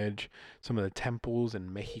Stonehenge, some of the temples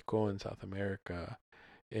in Mexico and South America,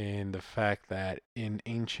 and the fact that in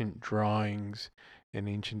ancient drawings and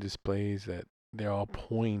ancient displays that they all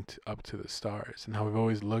point up to the stars, and how we've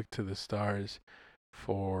always looked to the stars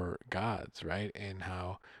for gods, right? And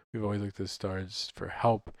how we've always looked to the stars for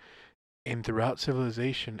help. And throughout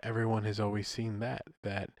civilization, everyone has always seen that,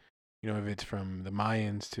 if it's from the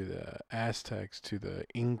Mayans to the Aztecs to the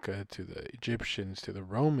Inca to the Egyptians to the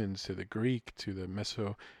Romans to the Greek to the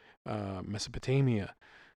Mesopotamia,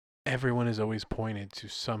 everyone has always pointed to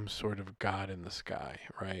some sort of god in the sky,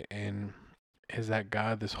 right? And has that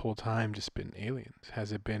god this whole time just been aliens?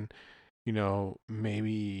 Has it been,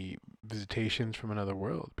 maybe visitations from another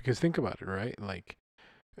world? Because think about it, right? Like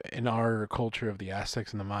in our culture of the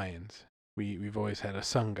Aztecs and the Mayans, we've always had a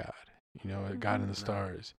sun god, a god in the Mhm.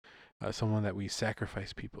 stars, someone that we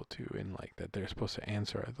sacrifice people to, and like that they're supposed to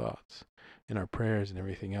answer our thoughts and our prayers and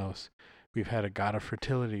everything else. We've had a god of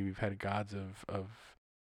fertility. We've had gods of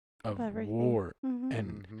Everything. war, Mhm.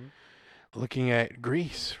 and Mhm. looking at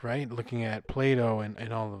Greece, right? Looking at Plato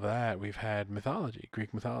and all of that, we've had mythology,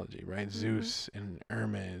 Greek mythology, right? Mhm. Zeus and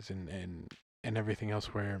Hermes and everything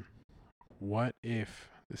else. Where, what if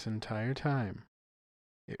this entire time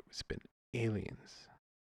it's been aliens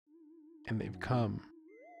and they've come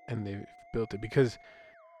and they've built it? Because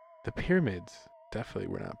the pyramids definitely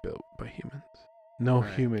were not built by humans. No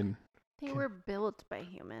Right. human. They Can- were built by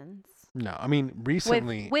humans. No, I mean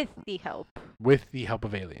recently With the help. with the help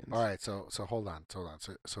of aliens. All right, so hold on.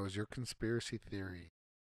 So is your conspiracy theory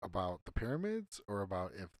about the pyramids or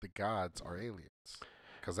about if the gods are aliens?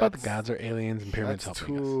 Because But the gods are aliens and pyramids that's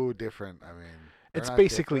helping us. two different. I mean, they're It's not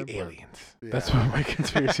basically different, but- aliens. That's Yeah. what my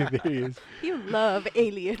conspiracy theory is. You love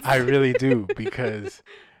aliens. I really do, because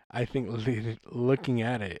I think looking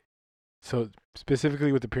at it, so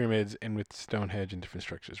specifically with the pyramids and with Stonehenge and different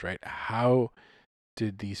structures, right? How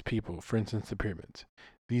did these people, for instance, the pyramids,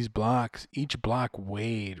 these blocks, each block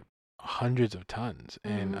weighed hundreds of tons,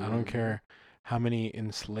 and I don't Mhm. care how many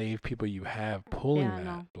enslaved people you have pulling Yeah, that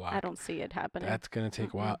no, block. I don't see it happening. That's gonna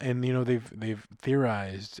take a while, Mm-mm. and they've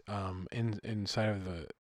theorized inside of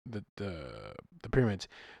the pyramids,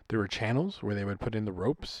 there were channels where they would put in the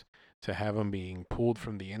ropes to have them being pulled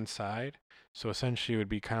from the inside. So essentially, it would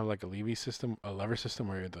be kind of like a lever system,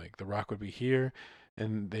 where like the rock would be here,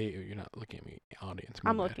 and you're not looking at me, audience. my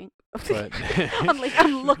I'm bad. looking. But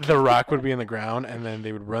I'm looking. the rock would be in the ground, and then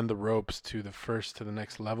they would run the ropes to the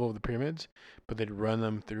next level of the pyramids, but they'd run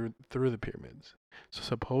them through the pyramids. So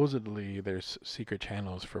supposedly there's secret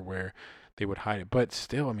channels for where they would hide it. But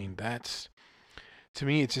still, I mean, that's, to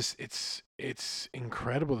me, it's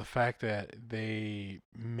incredible the fact that they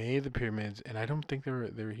made the pyramids, and I don't think they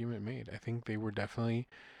were human made. I think they were definitely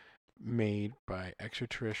made by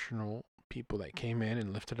extraterrestrial people that came in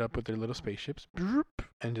and lifted up with their little spaceships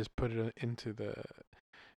and just put it into the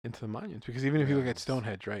monuments. Because even if you look at Yes.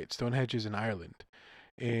 Stonehenge, right? Stonehenge is in Ireland,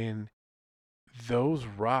 and those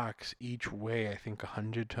rocks each weigh, I think,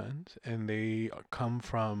 100 tons, and they come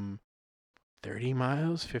from 30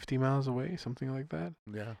 miles, 50 miles away, something like that.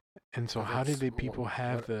 Yeah, And so, Well, how did that's the people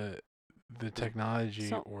have what- the technology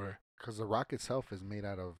So- or? because the rock itself is made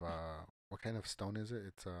out of what kind of stone is it?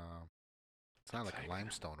 It's not It's like a like-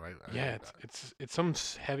 limestone, right? Yeah, it's some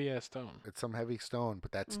heavy ass stone. It's some heavy stone,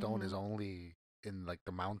 but that stone is Mhm. only in like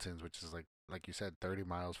the mountains, which is like you said, 30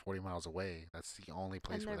 miles, 40 miles away. That's the only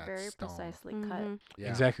place And where they're that very stone. precisely Mhm. cut. Yeah.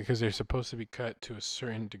 Exactly, because they're supposed to be cut to a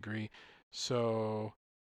certain degree. So,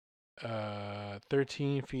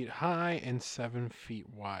 13 feet high and 7 feet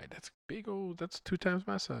wide. That's big old. That's 2 times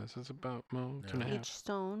my size. That's about two and a Yeah. half. Each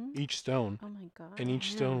stone. Each stone, Oh my god. and each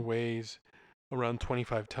Damn. stone weighs around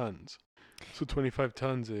 25 tons. So 25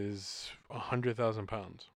 tons is 100,000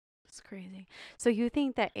 pounds. It's crazy. So you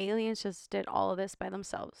think that aliens just did all of this by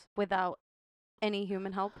themselves without any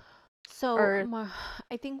human help? So Or-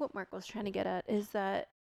 I think what Mark was trying to get at is that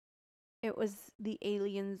it was the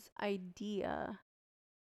aliens' idea.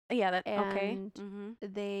 Yeah, that okay. And Mm-hmm.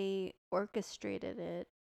 they orchestrated it,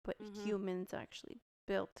 but Mhm. humans actually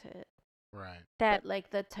built it. Right. That But like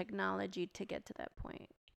the technology to get to that point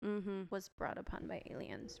mm-hmm. was brought upon by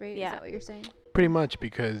aliens, right? Yeah. Is that what you're saying? Pretty much,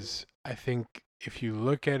 because I think if you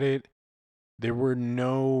look at it there were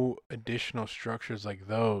no additional structures like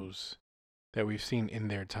those that we've seen in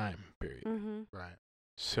their time period. Mhm. Right.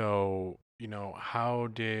 So, how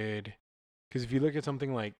did, because if you look at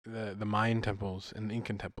something like the Mayan temples and the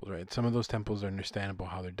Incan temples, right? Some of those temples are understandable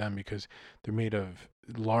how they're done because they're made of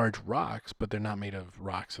large rocks, but they're not made of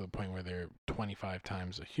rocks to the point where they're 25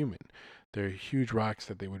 times a human. They're huge rocks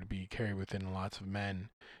that they would be carried within lots of men,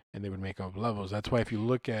 and they would make up levels. That's why if you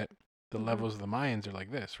look at the Mhm. levels of the Mayans, are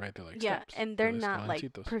like this, right? They're like Yeah, steps. and they're los not like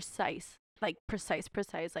escaloncitos.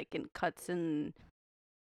 precise, like in cuts, and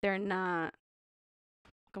they're not,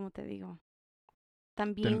 ¿cómo te digo?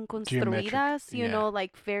 Tan bien geometric, construidas, yeah.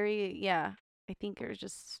 like very, yeah. I think they're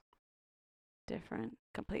just different,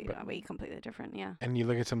 completely, But- completely different, yeah. And you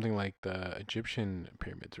look at something like the Egyptian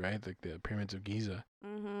pyramids, right? Like the pyramids of Giza.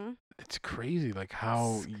 Mhm. It's crazy, like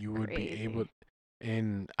how It's you would be able. crazy.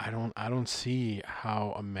 And I don't see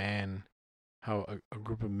how a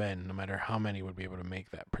group of men, no matter how many, would be able to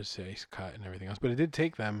make that precise cut and everything else. But it did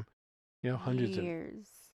take them, hundreds of, Years.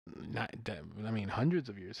 hundreds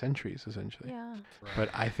of years, centuries, essentially. Yeah. But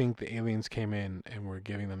I think the aliens came in and were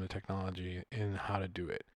giving them the technology in how to do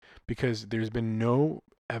it, because there's been no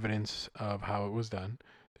evidence of how it was done.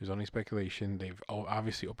 There's only speculation. They've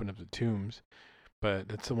obviously opened up the tombs, but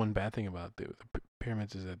that's the one bad thing about the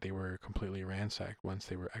pyramids, is that they were completely ransacked once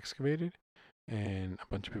they were excavated, and a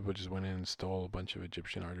bunch of people just went in and stole a bunch of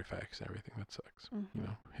Egyptian artifacts and everything. That sucks.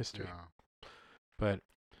 Mhm. History. Yeah. But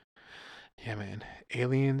yeah, man,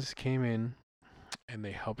 aliens came in and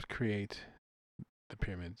they helped create the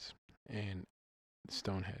pyramids and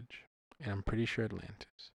Stonehenge, and I'm pretty sure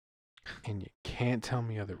Atlantis. And you can't tell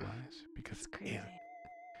me otherwise, because It's crazy.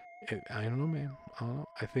 I don't know, man. I don't know.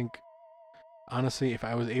 I think, honestly, if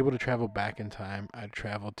I was able to travel back in time, I'd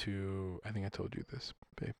travel to, I think I told you this,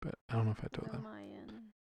 babe, but I don't know if I told The them.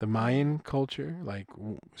 Mayan. The Mayan culture, like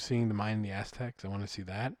seeing the Mayan and the Aztecs, I want to see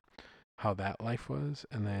that, how that life was,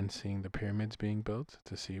 and then seeing the pyramids being built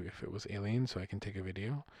to see if it was alien, so I can take a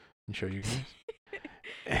video and show you guys.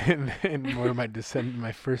 And then where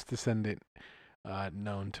my first descendant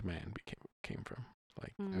known to man came from,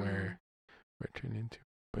 like where it turned into.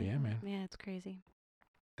 But yeah, man. Yeah, it's crazy.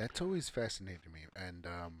 That's always fascinated me. And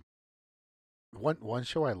one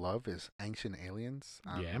show I love is Ancient Aliens.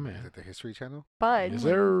 Yeah, man. The History Channel. But Yes,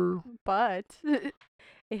 sir.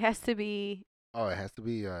 it has to be Oh, it has to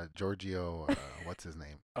be Giorgio. What's his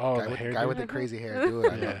name? Oh, guy the with, hair guy with dude? the crazy hair, dude.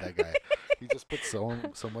 I Yeah. love that guy. He just puts so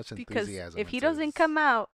much because enthusiasm. if he into doesn't his- come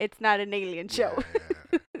out, it's not an alien show.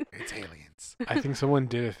 Yeah, it's aliens. I think someone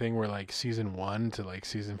did a thing where like season 1 to like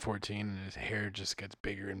season 14, and his hair just gets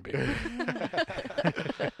bigger and bigger.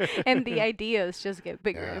 And the ideas just get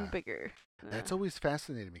bigger Yeah. and bigger. That's always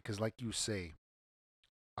fascinated me because, like you say,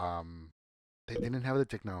 they didn't have the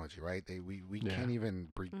technology, right? We Yeah. can't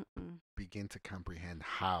even Mm-mm. begin to comprehend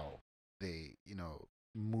how they,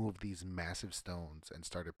 moved these massive stones and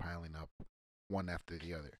started piling up one after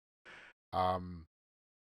the other.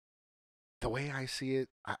 The way I see it,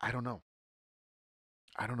 I don't know.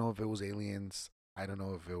 I don't know if it was aliens. I don't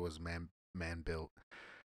know if it was man built.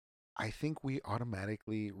 I think we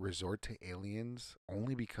automatically resort to aliens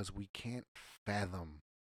only because we can't fathom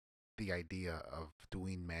the idea of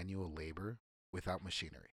doing manual labor without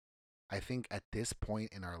machinery. I think at this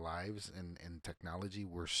point in our lives and technology,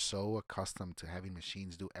 we're so accustomed to having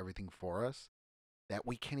machines do everything for us that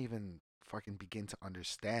we can't even fucking begin to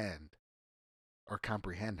understand or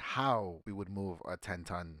comprehend how we would move a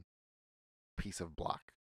 10-ton piece of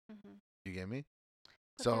block. Mhm. You get me?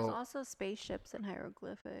 But So there's also spaceships and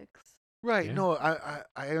hieroglyphics. right, Yeah. no, I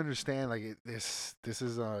understand. Like this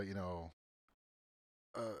is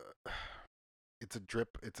it's a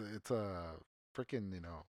drip. It's a freaking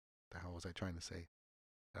the hell was I trying to say?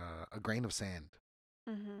 A grain of sand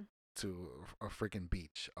Mm-hmm. to a freaking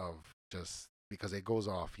beach of just because it goes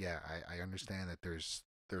off. Yeah, I understand that there's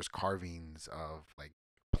carvings of like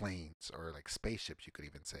planes or like spaceships, you could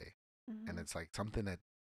even say, and it's like something that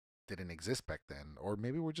didn't exist back then, or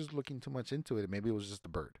maybe we're just looking too much into it. Maybe it was just a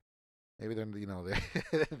bird. Maybe they're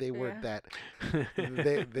they weren't that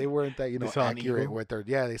they weren't that They saw an accurate eagle? with their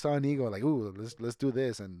they saw an eagle like ooh let's do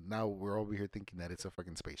this, and now we're over here thinking that it's a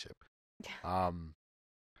fucking spaceship.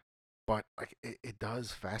 But like it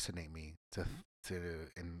does fascinate me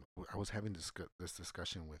and I was having this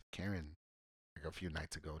discussion with Karen like a few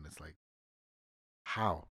nights ago, and it's like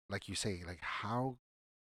how, like you say, like how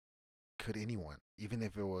could anyone, even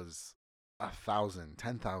if it was 1,000,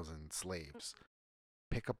 10,000 slaves,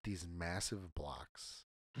 pick up these massive blocks,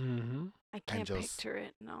 Mm-hmm. I can't just picture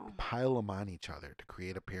it. No. pile them on each other to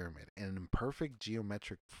create a pyramid in perfect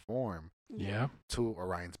geometric form Yeah. to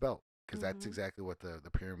Orion's belt? because that's Mhm. exactly what the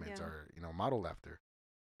pyramids Yeah. are, modeled after.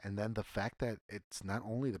 And then the fact that it's not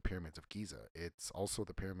only the pyramids of Giza, it's also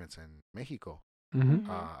the pyramids in Mexico. Mm-hmm.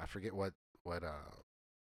 I forget what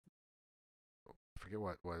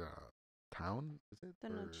town is it?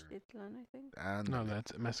 Tenochtitlan, I think. No,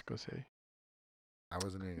 that's Mexico City. I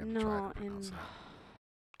wasn't even gonna try to No, pronounce in that.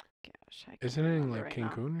 gosh, I Isn't can't it in remember like right now.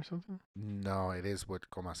 Cancun or something? No, it is what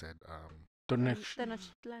Coma said.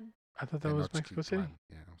 Tenochtitlan. I thought that was Mexico City. Tenochtitlan.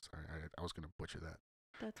 Yeah, I'm sorry. I was gonna butcher that.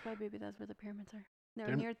 That's why, baby. That's where the pyramids are. They're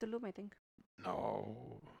They're- near Tulum, I think.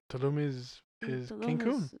 No, Tulum is Tulum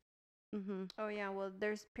Cancun. Mm-hmm. Oh yeah. Well,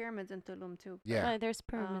 there's pyramids in Tulum too. Yeah, There's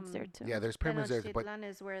pyramids there Um, too. yeah. There's pyramids there, but Tenochtitlan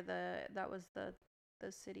is where that was the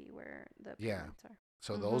city where the Yeah. pyramids are.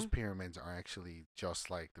 so those Mhm. pyramids are actually just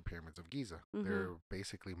like the pyramids of Giza. Mhm. They're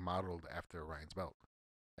basically modeled after Orion's belt,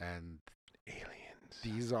 and Aliens.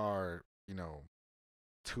 these are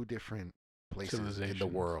two different places in the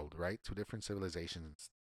Civilizations. world, right? Two different civilizations,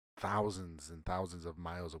 thousands and thousands of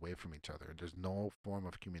miles away from each other. There's no form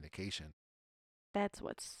of communication. That's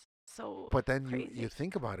what's so. But then crazy. you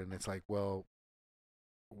think about it, and it's like, well,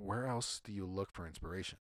 where else do you look for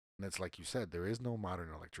inspiration? And it's like you said, there is no modern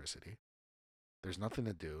electricity. There's nothing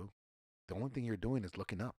to do. The only thing you're doing is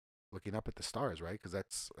looking up at the stars, right? Because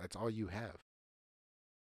that's all you have.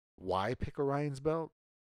 Why pick Orion's belt?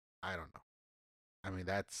 I don't know. I mean,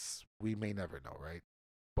 we may never know, right?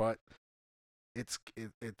 But it's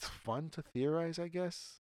fun to theorize, I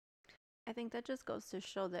guess. I think that just goes to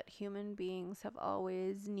show that human beings have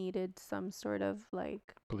always needed some sort of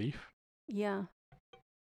like, Belief. yeah,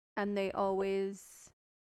 and they always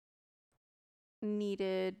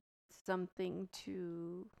needed something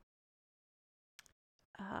to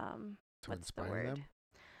To what's the inspire word? them.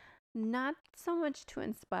 Not so much to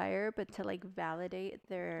inspire, but to like validate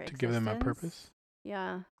their To give them a purpose? existence.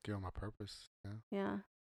 Yeah, Give them a purpose. Yeah. yeah.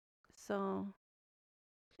 So,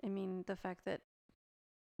 I mean, the fact that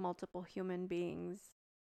multiple human beings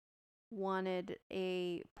wanted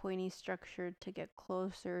a pointy structure to get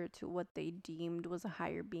closer to what they deemed was a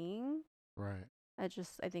higher being. Right. I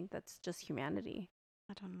think that's just humanity.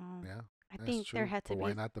 I don't know. Yeah. I That's think true. there had to But be.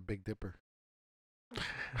 why not the Big Dipper?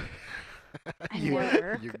 I you,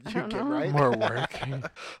 work. you, I you don't get know. right. More work.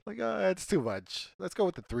 Like, oh, that's too much. Let's go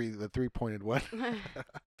with the 3-pointed one.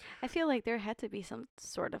 I feel like there had to be some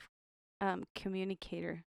sort of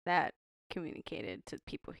communicator that communicated to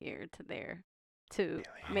people here to there to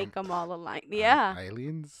make them all align. Yeah.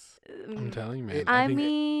 Aliens. I'm telling you, man. It- I think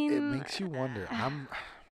mean, It makes you wonder. I'm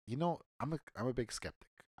a big skeptic.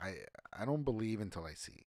 I don't believe until I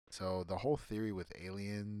see. So the whole theory with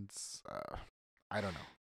aliens, I don't know.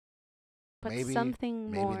 but maybe something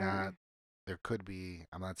maybe more. not. There could be.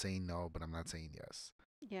 I'm not saying no, but I'm not saying yes.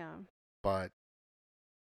 Yeah. But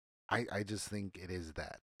I just think it is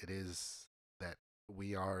that. It is that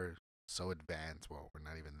we are so advanced. Well, we're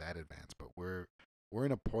not even that advanced, but we're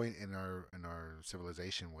in a point in our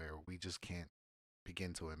civilization where we just can't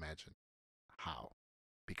begin to imagine how,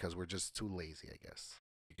 because we're just too lazy, I guess.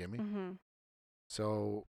 You get me? Mm-hmm.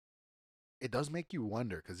 So it does make you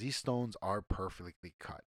wonder, because these stones are perfectly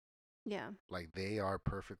cut. Yeah. Like, they are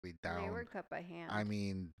perfectly down. They were cut by hand. I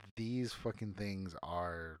mean, these fucking things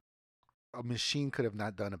are. A machine could have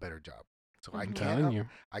not done a better job. So I'm I'm telling you.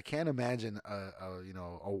 I can't imagine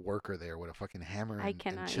a worker there with a fucking hammer I and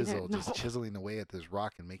cannot chisel, either, just no. chiseling away at this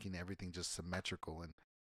rock and making everything just symmetrical.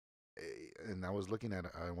 And I was looking at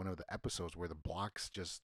one of the episodes where the blocks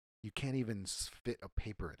just, you can't even fit a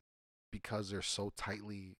paper in it, because they're so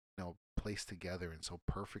tightly placed together and so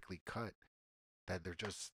perfectly cut that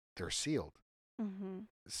they're sealed. Mm-hmm.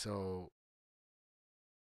 So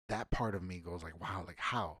that part of me goes like, wow, like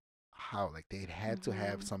how like they'd had to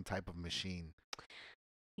have Mhm. some type of machine.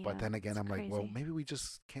 Yeah, But then again, it's I'm like, well, crazy. maybe we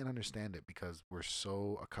just can't understand it because we're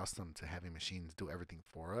so accustomed to having machines do everything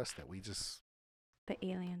for us that we The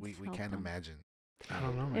aliens. we helped can't them. imagine. I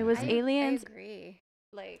don't know, It man. was I- aliens. I agree.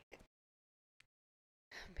 Like,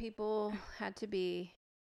 people had to be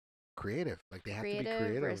Creative, like they have to be creative,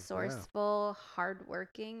 creative. resourceful,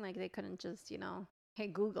 hardworking. Like, they couldn't just, hey,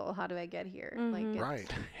 Google, how do I get here? Like, Mhm. it's,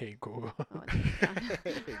 Right. Hey, Google. Oh, it's done.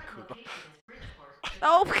 Hey, Google.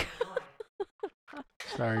 Oh.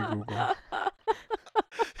 Sorry, Google.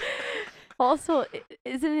 Also,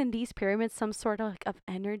 isn't in these pyramids some sort of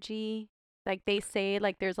energy? Like they say,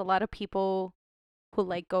 like there's a lot of people who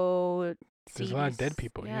like go see There's a lot of these- dead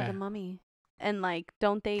people. yeah, Yeah. the mummy. and like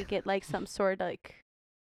don't they get like some sort like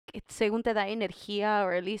según te da energía,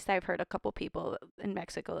 or at least I've heard a couple people in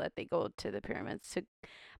Mexico that they go to the pyramids to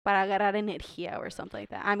para agarrar energía or something like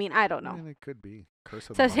that. I mean, I don't I know. mean, it could be. Curse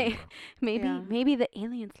of So the say Mummy, bro. maybe Yeah. maybe the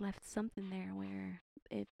aliens left something there where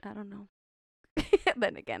it. I don't know.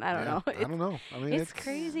 Then again, I don't Yeah, know. I don't know. I mean, It's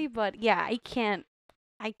crazy, but yeah, I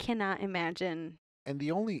cannot imagine. and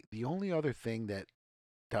the only other thing that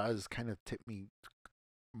does kind of tip me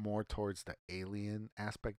more towards the alien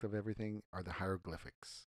aspect of everything are the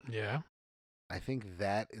hieroglyphics. Yeah. I think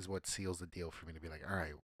that is what seals the deal for me to be like, all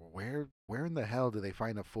right, where in the hell do they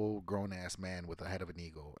find a full grown ass man with the head of an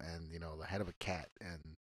eagle and the head of a cat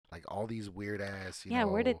and like all these weird ass Yeah,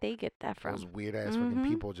 where did they get that those from? weird ass fucking Mhm.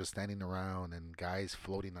 people just standing around and guys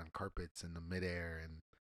floating on carpets in the midair and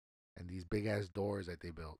these big ass doors that they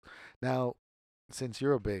built. Now, since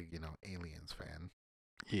you're a big aliens fan,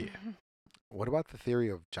 Yeah. what about the theory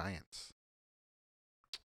of giants?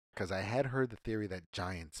 Because I had heard the theory that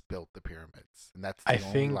giants built the pyramids, and that's I the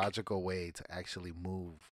only think logical way to actually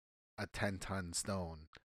move a 10-ton stone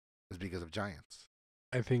is because of giants.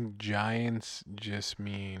 I think giants just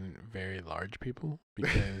mean very large people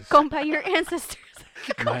because Gone by your ancestors.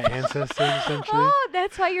 my ancestors essentially Oh,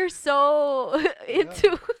 that's why you're so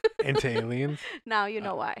into. into aliens. Now you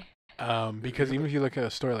know why. Because even if you look at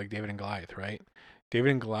a story like David and Goliath, right?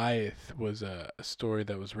 David and Goliath was a story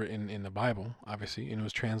that was written in the Bible, obviously, and it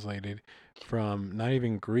was translated from not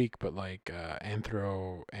even Greek, but like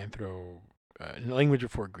language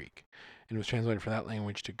before Greek, and it was translated from that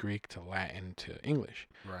language to Greek to Latin to English.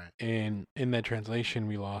 Right. And in that translation,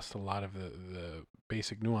 we lost a lot of the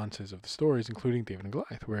basic nuances of the stories, including David and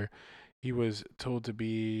Goliath, where he was told to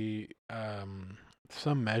be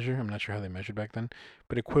some measure. I'm not sure how they measured back then,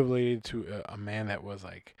 but equated to a man that was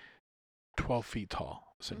like 12 feet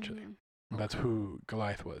tall, essentially. Mhm. That's Okay. who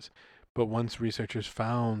Goliath was. But once researchers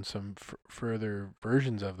found some further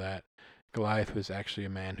versions of that, Goliath was actually a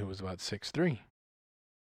man who was about 6'3",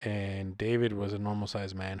 and David was a normal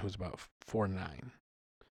sized man who was about 4'9".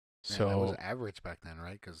 And that was So average back then,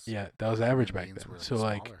 right? Because yeah, that was average back beings then. were So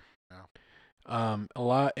like smaller. Yeah. a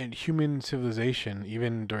lot in human civilization,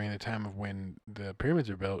 even during the time of when the pyramids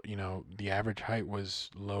were built, the average height was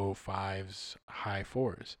low fives, high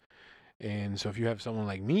fours. And so if you have someone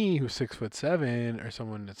like me who's 6'7" or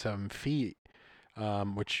someone that's 7 feet,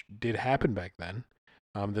 which did happen back then,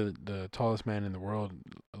 the tallest man in the world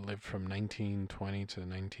lived from 1920 to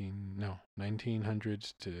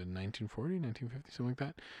 1900s to 1940, 1950, something like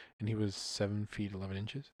that, and he was 7 feet 11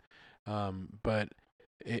 inches. But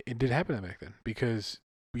it did happen back then because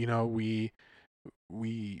we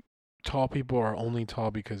tall people are only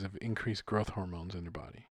tall because of increased growth hormones in their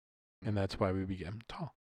body, and that's why we became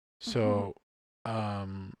tall. So,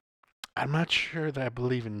 I'm not sure that I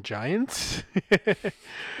believe in giants.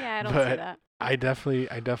 Yeah, I don't see But that. I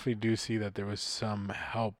definitely do see that there was some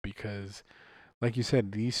help because, like you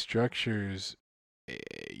said, these structures,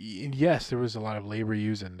 yes, there was a lot of labor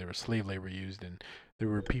used and there was slave labor used and there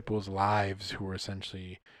were people's lives who were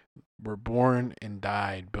essentially were born and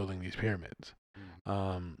died building these pyramids.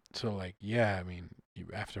 So like, yeah, I mean,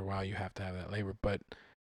 after a while you have to have that labor, but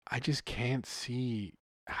I just can't see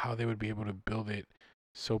how they would be able to build it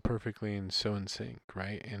so perfectly and so in sync,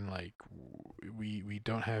 right? And like we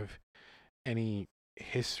don't have any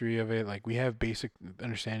history of it. Like we have basic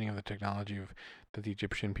understanding of the technology of that the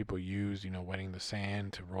Egyptian people used, wetting the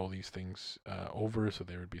sand to roll these things over, so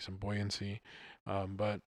there would be some buoyancy.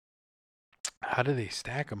 But how do they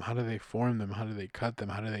stack them? How do they form them? How do they cut them?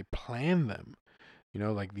 How do they plan them?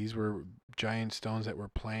 Like these were giant stones that were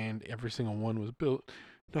planned. Every single one was built,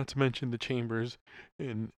 not to mention the chambers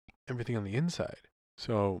and everything on the inside.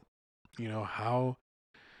 So, how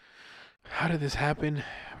did this happen?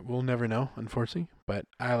 We'll never know, unfortunately. But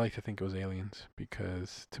I like to think it was aliens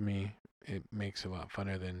because to me, it makes it a lot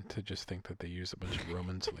funner than to just think that they used a bunch of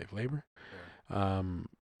Roman slave labor.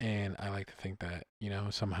 And I like to think that,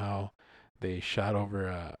 somehow they shot over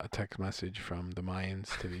a text message from the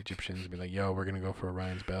Mayans to the Egyptians and be like, yo, we're going to go for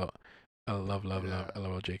Orion's belt. I love, love, Yeah.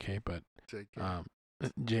 LOL JK. But, JK.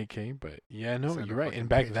 JK. But yeah, no, Send a you're right. fucking And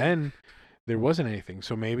back pigeon. then, there wasn't anything.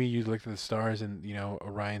 So maybe you looked at the stars and,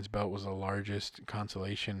 Orion's belt was the largest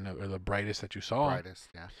constellation or the brightest that you saw. Brightest,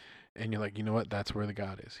 yeah. And you're like, you know what? That's where the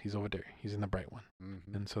god is. He's over there. He's in the bright one.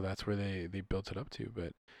 Mm-hmm. And so that's where they built it up to.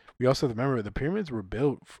 But we also have to remember the pyramids were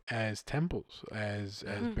built as temples, as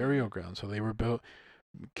Mhm. burial grounds. So they were built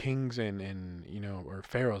kings and or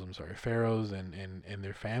pharaohs. I'm sorry, pharaohs and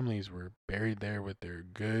their families were buried there with their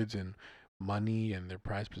goods and money and their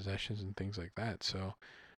prized possessions and things like that. So,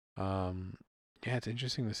 yeah, it's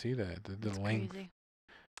interesting to see that the It's length. crazy.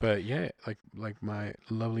 But yeah, like my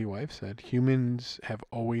lovely wife said, humans have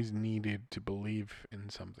always needed to believe in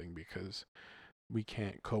something because we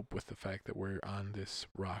can't cope with the fact that we're on this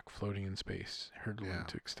rock floating in space, hurtling Yeah.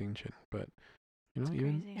 to extinction. But You know, It's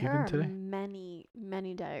even crazy. There even are today.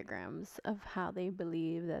 many diagrams of how they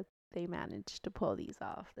believe that they managed to pull these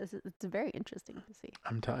off. It's very interesting to see.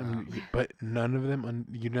 I'm telling Wow. you, but none of them.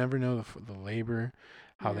 You never know the labor,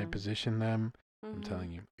 how they Yeah. position them. I'm Mhm.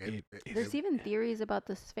 telling you, There's even theories about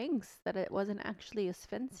the Sphinx that it wasn't actually a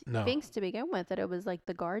No. Sphinx to begin with, that it was like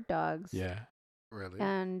the guard dogs. yeah. really.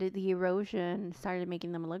 And the erosion started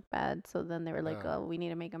making them look bad. So then they were like, Oh. oh, we need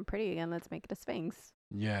to make them pretty again. Let's make it a Sphinx.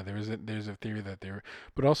 Yeah, there's a theory that they were,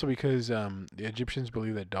 but also because the Egyptians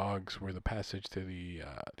believe that dogs were the passage to the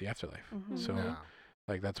afterlife. Mhm. So Yeah.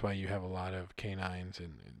 like that's why you have a lot of canines,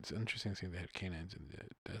 and it's interesting seeing they had canines in the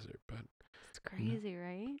desert. But It's crazy,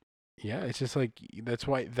 right? yeah, it's just like that's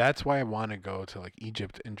why I want to go to like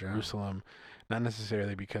Egypt and Yeah. Jerusalem, not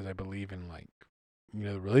necessarily because I believe in like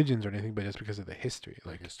the religions or anything, but just because of the history,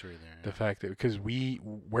 Like like history there. the Yeah. fact that because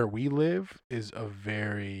where we live is a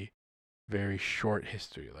very very short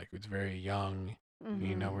history. Like it's very young.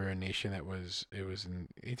 You know, Mhm. we're a nation that was in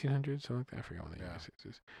 1800s, something like that. I forgot when the Yeah. United States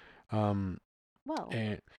is. Um, Well,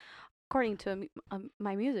 and According to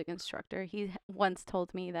my music instructor, he once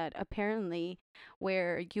told me that apparently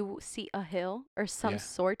where you see a hill or some Yeah.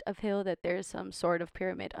 sort of hill, that there's some sort of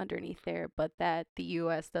pyramid underneath there, but that the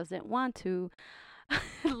U.S. doesn't want to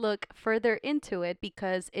look further into it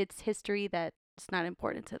because it's history that's not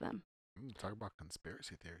important to them. Talk about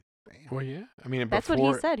conspiracy theory. Damn. well, yeah. I mean, That's what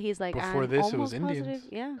he said. He's like, before I'm this, it was almost positive. Indians.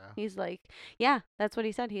 Yeah. Yeah. He's like, yeah, that's what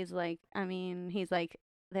he said. He's like, I mean, he's like,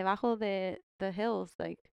 debajo de the hills,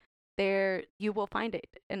 like, there, you will find it.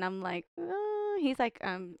 And I'm like, he's like,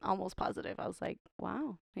 I'm almost positive. I was like,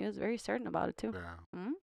 wow. He was very certain about it, too. Yeah.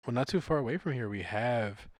 Mm? Well, not too far away from here, we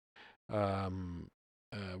have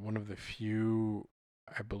one of the few,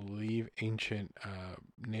 I believe, ancient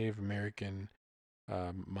Native American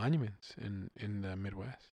monuments in the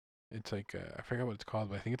Midwest. It's like I forgot what it's called,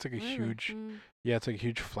 but I think it's like a Really? huge, Mm. yeah, it's like a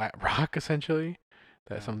huge flat rock essentially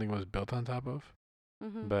that Yeah. something was built on top of.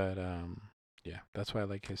 Mm-hmm. But yeah, that's why I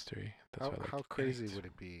like history. That's why I like How crazy innate. would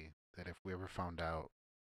it be that if we ever found out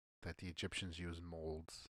that the Egyptians used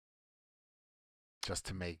molds just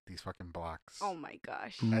to make these fucking blocks? Oh, my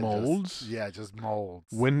gosh. And just- Molds? yeah, just molds.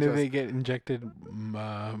 When did Just, they get injected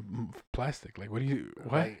plastic? Like, what do you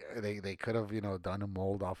what? Like, they could have done a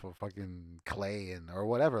mold off of fucking clay or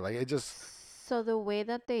whatever. Like it just so the way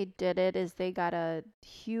that they did it is they got a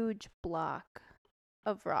huge block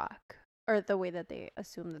of rock, or the way that they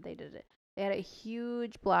assumed that they did it. They had a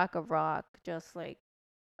huge block of rock, just like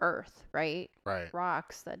earth, right? right.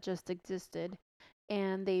 Rocks that just existed.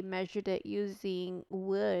 And they measured it using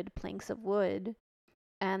wood, planks of wood.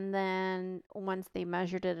 And then once they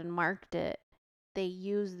measured it and marked it, they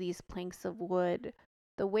used these planks of wood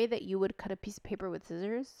the way that you would cut a piece of paper with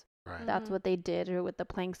scissors. Right. That's Mhm. what they did with the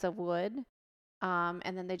planks of wood. And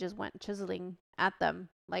then they just went chiseling at them,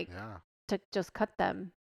 like Yeah. to just cut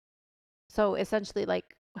them. So essentially,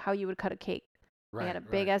 like how you would cut a cake. Right. They had a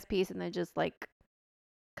big right. ass piece, and they just like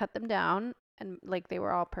cut them down, and like they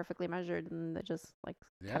were all perfectly measured, and they just like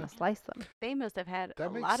kind Yeah. of sliced them. They must have had That a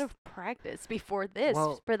makes- lot of practice before this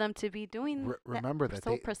Well, for them to be doing Remember that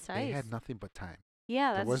so they precise. had nothing but time.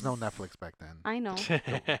 Yeah, There was no that's- Netflix back then. I know.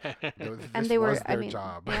 And This they were, was I their mean,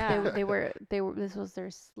 job. Yeah. they were. This was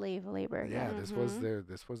their slave labor. Yeah, Yeah. this was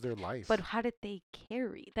Mhm. their life. But how did they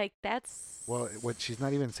carry? Like, that's. Well, what she's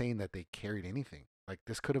not even saying that they carried anything. Like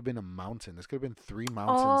this could have been a mountain. This could have been 3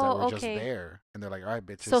 mountains that Oh, were just okay. there, and they're like, "All right,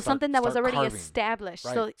 bitches." So start- something that was start already carving. established.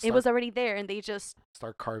 Right, So it start- was already there, and they just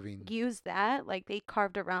Start carving. used that. Like, they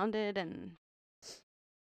carved around it, and.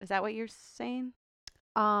 Is that what you're saying?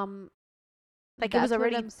 Like, it was That's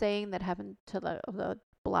already. what I'm saying that happened to the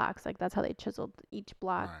blocks. Like that's how they chiseled each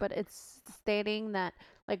block. Right. But it's stating that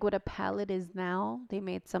like what a pallet is now, they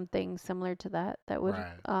made something similar to that would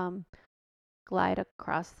Right. glide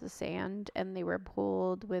across the sand, and they were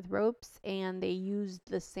pulled with ropes, and they used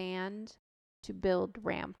the sand to build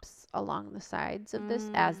ramps along the sides of this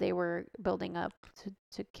as they were building up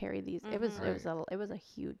to carry these. It was Mhm. it was a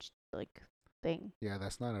huge like thing. Yeah,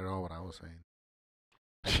 that's not at all what I was saying.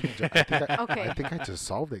 I Okay. think I just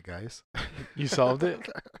solved it, guys. You solved it?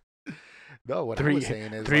 No, what I Three- was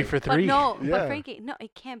saying is Three like, for But 3. no, Yeah. but Frankie, no,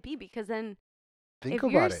 it can't be because then think if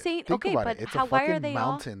about you're it. saying- Think okay, about but it. It's how- a why are fucking they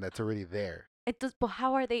all- mountain that's already there. it does. But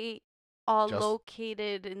how are they all Just-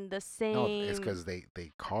 located in the same? No, it's because they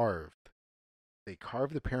carved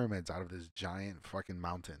the pyramids out of this giant fucking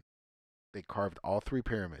mountain. They carved all 3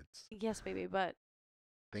 pyramids. Yes, baby, but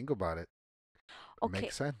Think about it. It okay,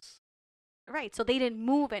 makes sense. right. So they didn't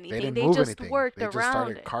move They anything. didn't They move just anything. worked They just around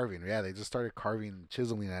started it. carving. Yeah, they just started carving,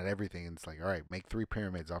 chiseling at everything. And it's like, all right, make 3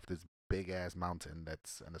 pyramids off this big ass mountain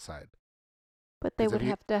that's on the side. But they 'Cause would if you-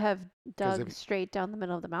 have to have 'cause dug if- straight down the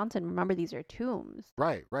middle of the mountain. Remember, these are tombs.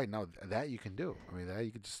 Right. No, that you can do. I mean, that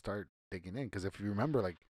you could just start digging in. Because if you remember,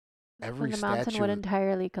 like Then every the mountain statue, would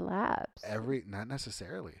entirely collapse. not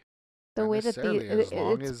necessarily. The Not way that necessarily, as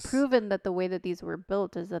long it's as proven that the way that these were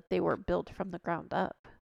built is that they were built from the ground up.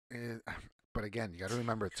 But again, you got to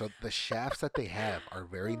remember. So the shafts that they have are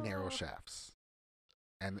very narrow shafts,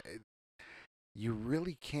 and you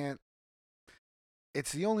really can't.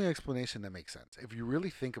 It's the only explanation that makes sense. If you really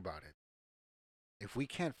think about it, if we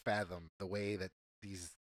can't fathom the way that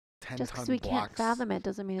these 10-ton Just blocks, because we can't fathom it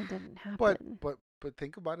doesn't mean it didn't happen. but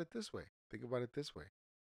think about it this way.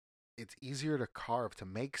 It's easier to carve to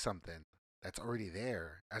make something that's already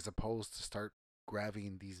there as opposed to start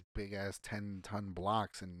grabbing these big ass 10-ton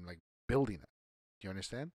blocks and like building it. Do you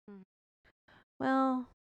understand? Well,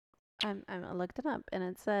 I looked it up and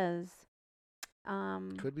it says,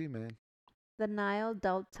 Could be, man. the Nile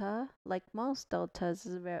Delta, like most deltas,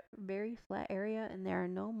 is a very flat area, and there are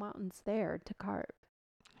no mountains there to carve.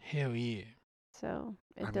 Hell yeah. So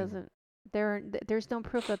I it mean- doesn't. There's no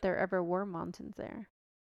proof that there ever were mountains there.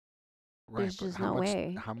 Right. There's but just how no much,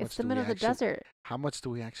 way. How much It's the do middle we of the actually, desert. How much do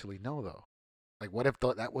we actually know though? Like, what if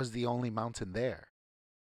that was the only mountain there,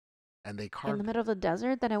 and they In carved the middle of the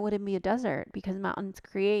desert, then it wouldn't be a desert because mountains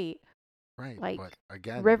create. right? like, but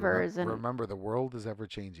again, rivers and- remember, the world is ever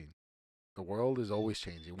changing. The world is always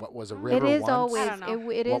changing. What was a It river It is once? always. I don't know. It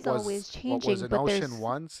what is was, always What changing. was an but ocean there's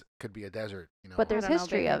once could be a desert. You know. but there's I don't know,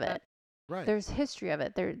 history baby, of but- it. right. There's history of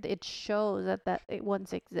it. It shows that it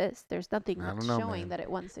once exists. There's nothing I that's don't know, showing man. that it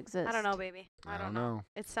once exists. I don't know, baby. I don't know.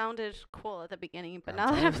 It sounded cool at the beginning, but I'm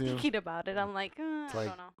now that I'm telling you. thinking about it, I'm like, It's I like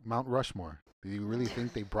don't know. Mount Rushmore. Do you really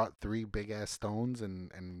think they brought 3 big ass stones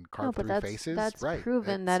and No, carved but 3 that's faces? that's right.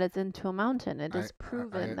 proven that it's into a mountain. It is I-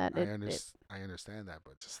 proven that it. I understand that,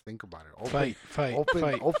 but just think about it. Fight.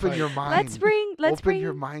 Open your mind. Let's open bring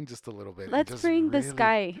your mind just a little bit. and let's just bring this really-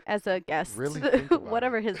 guy as a guest. really think about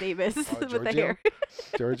Whatever it. his name is with the Giorgio? hair.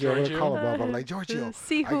 Giorgio, I'm gonna call him up. Giorgio? I'm like, Giorgio,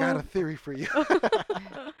 See I who got a theory for you. What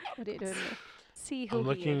are you doing here? see who I'm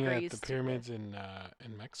looking he at agrees the to pyramids in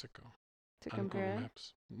Mexico To on Google compare.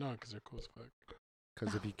 Maps. No, because they're cool as fuck.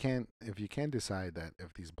 Because if you can't decide that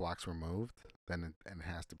if these blocks were moved, then it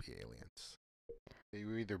has to be aliens. They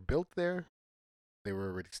were either built there, they were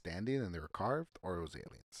already standing and they were carved, or it was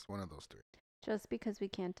aliens. One of those 3. Just because we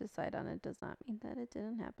can't decide on it does not mean that it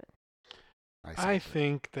didn't happen. I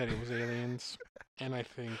think that it was aliens, and I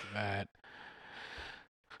think that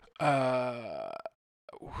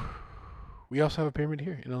we also have a pyramid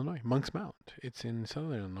here in Illinois, Monk's Mound. It's in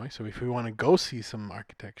southern Illinois, so if we want to go see some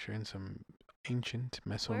architecture and some ancient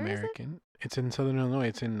Mesoamerican, it's in southern Illinois.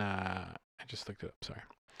 It's in I just looked it up. Sorry,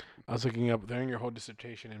 I was looking up during your whole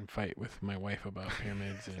dissertation and fight with my wife about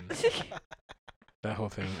pyramids and that whole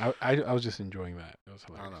thing. I was just enjoying that. It was I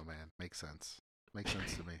hilarious. don't know, man. Makes sense. Makes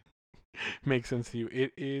sense to me. Makes sense to you.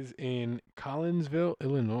 It is in Collinsville,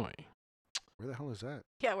 Illinois. Where the hell is that?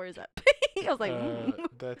 Yeah, where is that? I was like,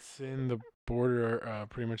 That's in the border,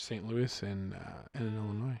 pretty much St. Louis and in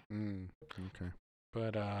Illinois. Okay.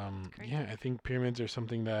 But crazy. yeah, I think pyramids are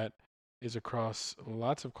something that is across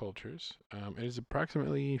lots of cultures. It is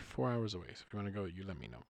approximately 4 hours away. So if you want to go, you let me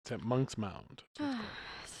know. It's at Monk's Mound. That's what it's called.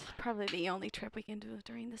 it's probably the only trip we can do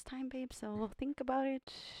during this time, babe. So think about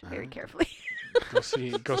it very Uh-huh. carefully.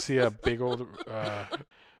 Go see a big old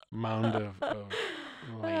mound of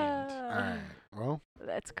land. All right. Well,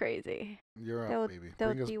 That's crazy. you're Teo- up, baby.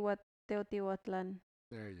 Bring us. Teotihuatlan.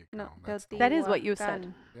 There you go. No, That's the That one. is what you said.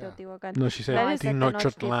 Teotihuacan. Yeah. Teotihuacan. No, she said That I is- said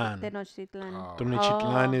Tenochtitlan. Tenochtitlan. Oh.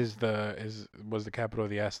 Tenochtitlan Oh. was the capital of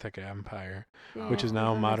the Aztec Empire, Sí, which is es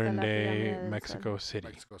now donde está modern la day pirámide del Sol. Mexico City.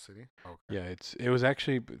 Mexico City. Okay. Yeah, it was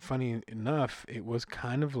actually funny enough. It was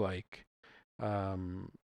kind of like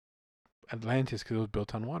Atlantis because it was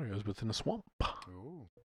built on water. It was built in a swamp. Ooh.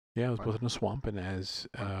 Yeah, it was Fun. built in a swamp, and as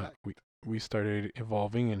Fun fact. we started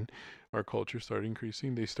evolving and our culture started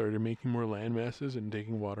increasing, they started making more land masses and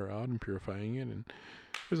taking water out and purifying it, and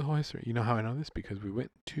there's a whole history. You know how I know this? Because we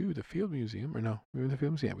went to the Field Museum, or no, we went to the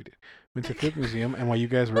Field Museum. Yeah, we did. Went to the Field Museum, and while you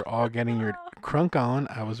guys were all getting your crunk on,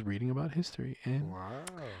 I was reading about history, and Wow.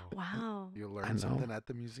 Wow. You I learned something know. at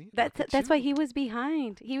the museum. That's Look at that's why you. he was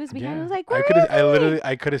behind. He was behind. I yeah, was like,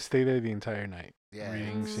 I could have stayed there the entire night. Yeah,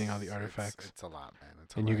 reading, seeing all the it's- artifacts. It's a lot, man.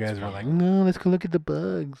 It's a And lot. you It's guys were fun, like, though. no, let's go look at the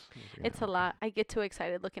bugs. It's a lot. I get too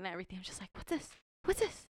excited looking at everything. I'm just like, what's this? What's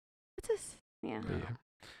this? What's this? Yeah. But yeah.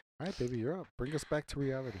 All right, baby, you're up. Bring us back to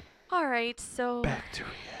reality. All right. So Back to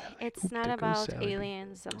reality. it's Oop, not there goes about Sally.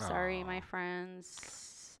 aliens. I'm sorry, my Aw. friends.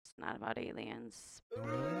 It's not about aliens.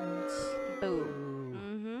 Aliens? Boo.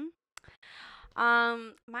 Ooh.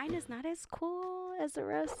 Mine is not as cool as the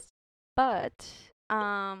rest. But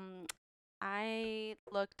I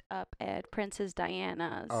looked up at Princess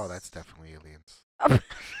Diana's. Oh, that's definitely aliens.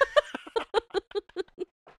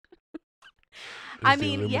 I It's the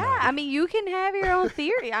mean, yeah. Illuminati. I mean, you can have your own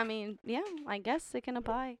theory. I mean, yeah. I guess it can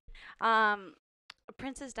apply.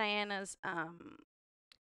 Princess Diana's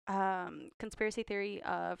conspiracy theory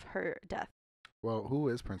of her death. Well, who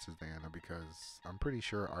is Princess Diana? Because I'm pretty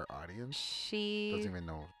sure our audience She doesn't even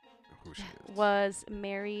know who she is. was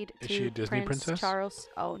married Is to she a Disney Prince princess? Charles.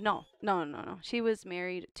 Oh, no. She was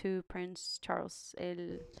married to Prince Charles,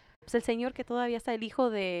 pues el señor que todavía está, el hijo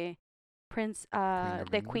de Prince, of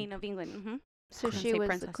the England? Queen of England. So Couldn't she say was the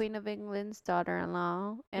princess. Queen of England's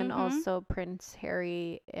daughter-in-law, and Mhm. also Prince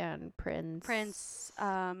Harry and Prince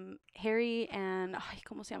Harry and ay,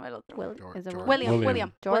 ¿cómo se llama el otro? George- Is it George.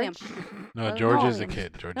 William. George? No, Well, George is the William.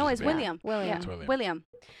 kid. George No, is it's the baby. William. William. Yeah, It's William. William.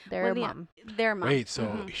 Their William. mom. Their mom. Wait, so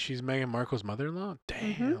Mhm. she's Meghan Markle's mother-in-law?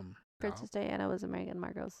 Damn. Princess Diana was Meghan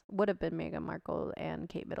Markle's, would have been Meghan Markle and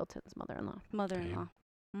Kate Middleton's mother-in-law. Mother-in-law.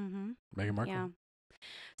 Mhm. Meghan Markle. Yeah.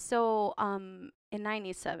 So, in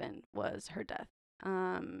 97 was her death.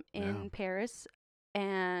 In Yeah. Paris,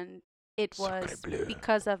 and it Sacre was bleu.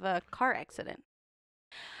 because of a car accident.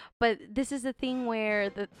 But this is the thing where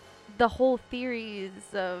the whole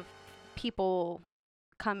theories of people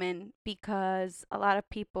come in, because a lot of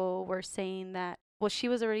people were saying that, well, she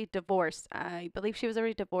was already divorced. I believe she was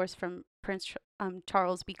already divorced from Prince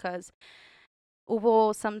Charles, because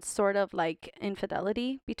hubo some sort of like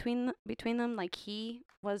infidelity between them, like he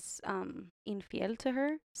was infiel to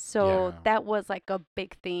her, so Yeah. that was like a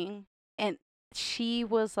big thing. And she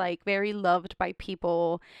was like very loved by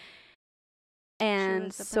people, She and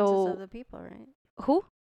was the princess so of the people, right? who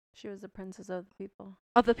She was the princess of the people.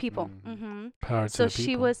 of the people. Mhm. Power to So the she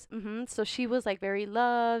people. was so she was like very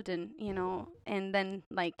loved, and and then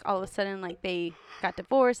like all of a sudden like they got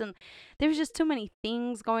divorced, and there was just too many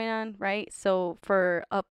things going on, right? So for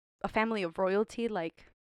a family of royalty, like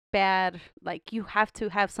bad, like you have to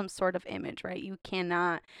have some sort of image, right? You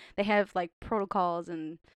cannot, they have like protocols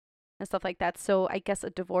and stuff like that. So I guess a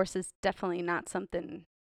divorce is definitely not something,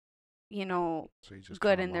 So you just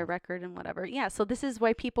good cut in 'em their off. record and whatever. Yeah, so this is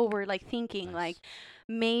why people were like thinking like Nice.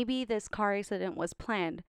 maybe this car accident was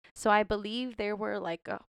planned. So I believe there were like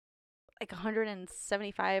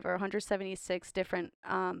 175 or 176 different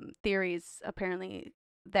theories apparently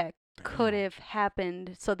that could Damn. have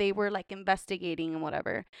happened. So they were like investigating and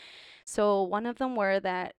whatever. So one of them were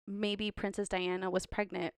that maybe Princess Diana was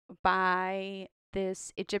pregnant by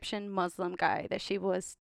this Egyptian Muslim guy that she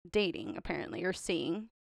was dating apparently, or seeing.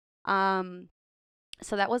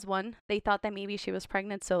 So that was one. They thought that maybe she was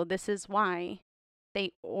pregnant, so this is why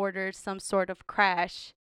they ordered some sort of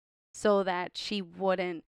crash so that she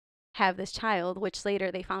wouldn't have this child, which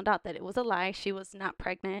later they found out that it was a lie. She was not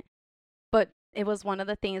pregnant. But it was one of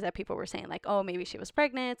the things that people were saying, like, oh, maybe she was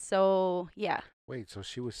pregnant. So, yeah. Wait, so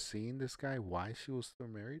she was seeing this guy while she was still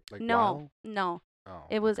married? Like No. while? Oh,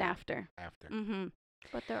 It was okay. after. After. Mm-hmm.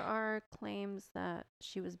 But there are claims that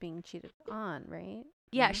she was being cheated on, right?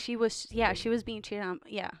 Yeah, Mhm. she was. Yeah, she was being cheated on.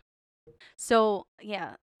 Yeah. So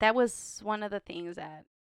yeah, that was one of the things that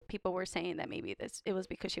people were saying, that maybe it was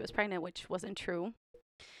because she was pregnant, which wasn't true.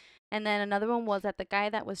 And then another one was that the guy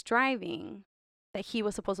that was driving, that he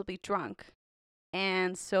was supposedly drunk,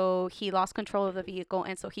 and so he lost control of the vehicle,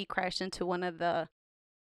 and so he crashed into one of the,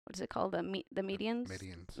 what is it called, the medians.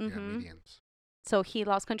 Medians. Mhm. Yeah, medians. So he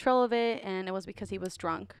lost control of it, and it was because he was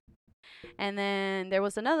drunk. And then there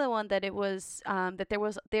was another one that it was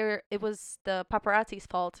it was the paparazzi's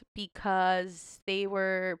fault, because they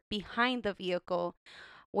were behind the vehicle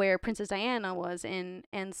where Princess Diana was in,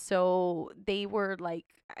 and so they were like,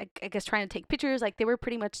 I guess trying to take pictures, like they were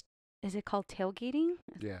pretty much, is it called tailgating?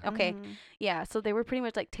 Yeah. Okay. Mhm. Yeah, so they were pretty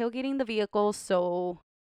much like tailgating the vehicle. So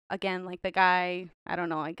again, like the guy, I don't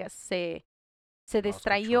know, I guess se Lost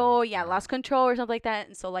distrayó, control, yeah, yeah. lost control or something like that.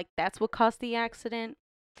 And so like that's what caused the accident.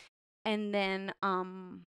 And then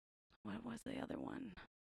what was the other one?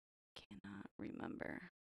 Cannot remember.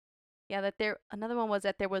 Yeah, another one was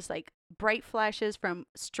that there was like bright flashes from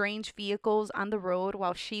strange vehicles on the road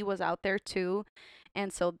while she was out there too.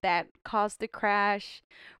 And so that caused the crash.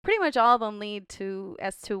 Pretty much all of them lead to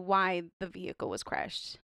as to why the vehicle was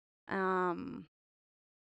crashed.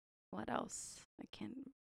 What else? I can't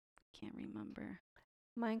remember.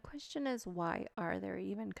 My question is, why are there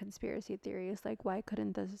even conspiracy theories? Like, why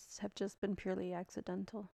couldn't this have just been purely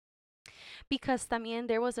accidental? Because también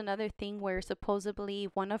there was another thing where supposedly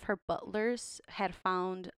one of her butlers had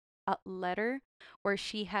found a letter where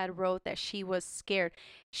she had wrote that she was scared.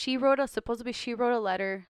 Supposedly she wrote a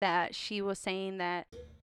letter that she was saying that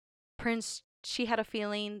Prince she had a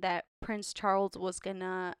feeling that Prince Charles was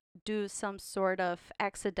gonna do some sort of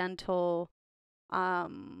accidental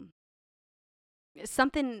um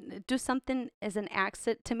do something as an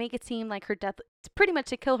accident to make it seem like her death, pretty much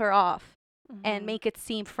to kill her off and make it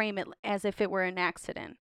frame it as if it were an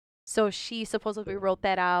accident. So she supposedly wrote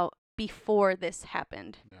that out before this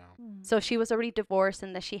happened. Yeah. So she was already divorced,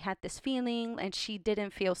 and that she had this feeling and she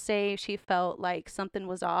didn't feel safe. She felt like something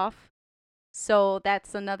was off. So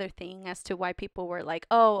that's another thing as to why people were like,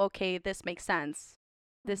 oh, okay, this makes sense.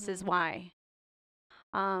 This is why.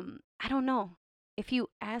 I don't know. If you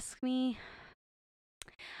ask me,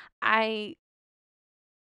 I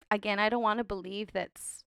don't want to believe that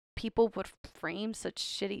people would frame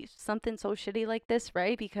something so shitty like this,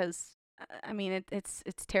 right? Because I mean, it's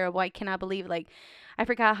terrible. I cannot believe, like, I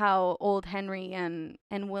forgot how old Henry and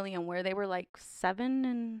William were. They were like 7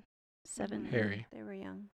 and 7. Harry. They were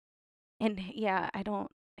young. And yeah,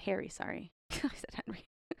 Harry, sorry. I said Henry.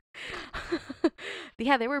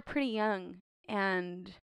 Yeah, they were pretty young.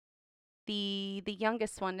 And the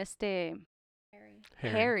youngest one,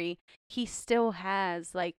 Harry, he still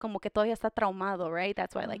has, like, como que todavía está traumado, right?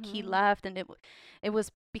 That's why, like, he left, and it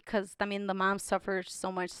was because, I mean, the mom suffered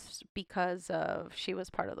so much because of she was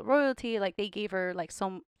part of the royalty. Like, they gave her, like,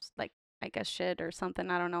 some, like, I guess shit or something.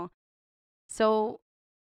 I don't know. So,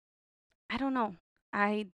 I don't know.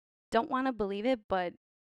 I don't want to believe it, but,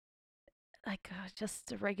 like,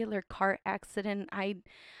 just a regular car accident. I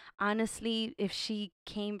honestly, if she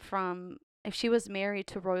was married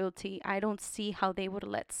to royalty, I don't see how they would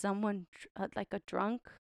let someone like a drunk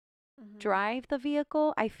drive the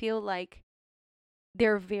vehicle. I feel like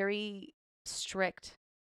they're very strict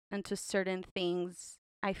into certain things.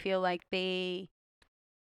 I feel like I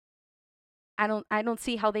don't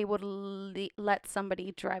see how they would let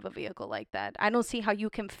somebody drive a vehicle like that. I don't see how you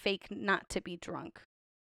can fake not to be drunk.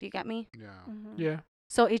 Do you get me? Yeah. Yeah.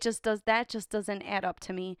 So it just doesn't add up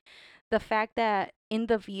to me. The fact that in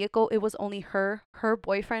the vehicle it was only her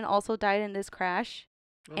boyfriend also died in this crash.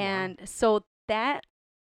 Oh, And so that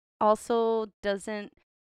also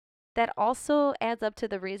adds up to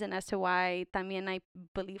the reason as to why también I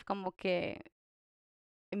believe como que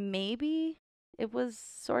maybe it was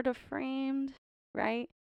sort of framed, right?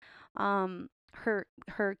 Her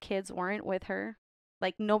kids weren't with her.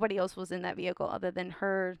 Like, nobody else was in that vehicle other than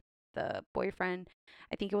her, the boyfriend.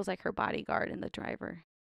 I think it was like her bodyguard and the driver.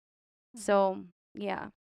 So, yeah.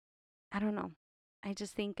 I don't know. I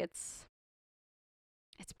just think it's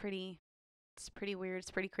pretty weird. It's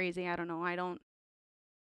pretty crazy. I don't know. I don't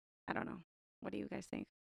know. What do you guys think?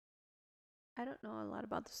 I don't know a lot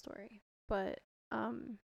about the story, but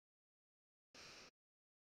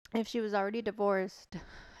if she was already divorced,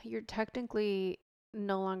 you're technically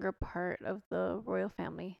no longer part of the royal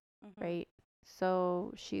family, right?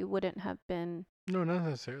 So she wouldn't have been. No, not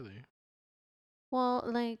necessarily. Well,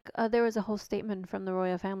 like, there was a whole statement from the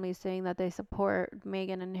royal family saying that they support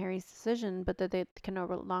Meghan and Harry's decision, but that they can no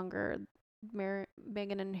longer,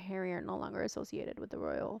 Meghan and Harry are no longer associated with the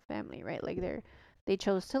royal family, right? Like, they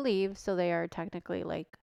chose to leave, so they are technically, like,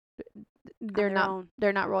 they're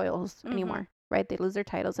not royals anymore, right? They lose their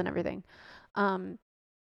titles and everything.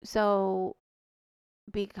 So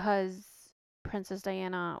because Princess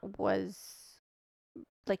Diana was,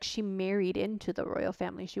 like, she married into the royal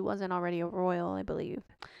family. She wasn't already a royal, I believe.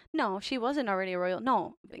 No, she wasn't already a royal.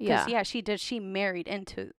 No, because she did. She married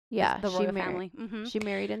into the royal family. She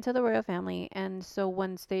married into the royal family, and so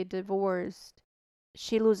once they divorced,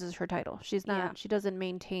 she loses her title. She's not. Yeah. She doesn't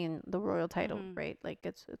maintain the royal title, right? Like,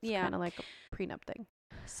 it's kind of like a prenup thing.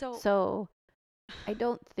 So I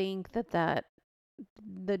don't think that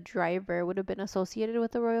the driver would have been associated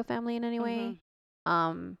with the royal family in any way.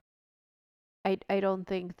 I don't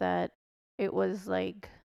think that it was like,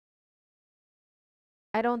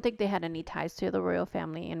 I don't think they had any ties to the royal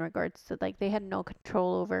family in regards to, like, they had no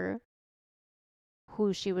control over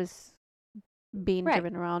who she was being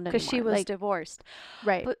driven around anymore. Because she was divorced.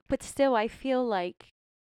 Right. But still, I feel like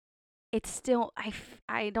it's still,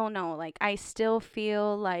 I don't know, like, I still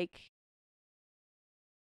feel like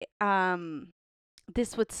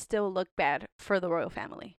this would still look bad for the royal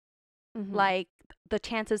family. Like, the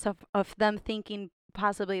chances of them thinking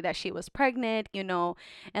possibly that she was pregnant,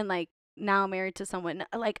 and, like, now married to someone,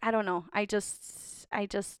 like, I don't know. I just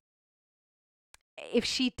if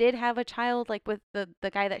she did have a child, like, with the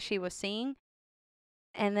guy that she was seeing,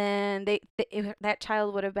 and then that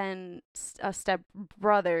child would have been a step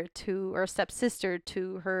brother to, or step sister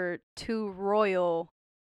to her two royal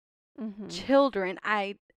children.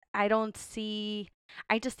 I don't see.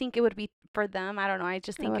 I just think it would be, for them, I don't know. I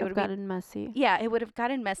just think it would have gotten messy. Yeah, it would have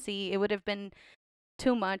gotten messy. It would have been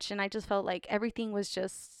too much, and I just felt like everything was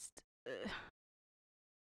just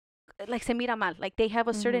like se mira mal. Like they have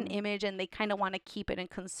a certain Mhm. image and they kind of want to keep it and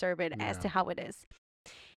conserve it as Yeah. to how it is.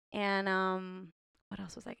 And what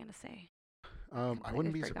else was I gonna say? I Completely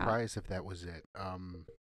wouldn't be forgot. surprised if that was it.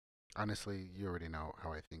 Honestly, you already know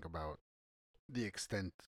how I think about the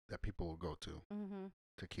extent that people will go to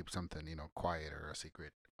keep something, quiet or a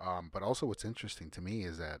secret. But also what's interesting to me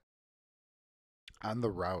is that on the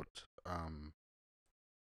route,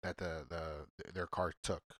 that their car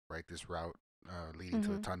took, right, this route leading to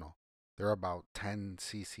the Mhm. tunnel, there are about 10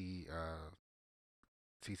 CCTV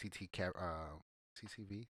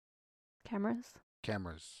Cameras.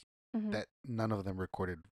 cameras Mhm. that none of them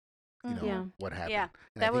recorded, Yeah. what happened. Yeah,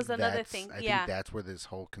 And that was another thing. I think Yeah. that's where this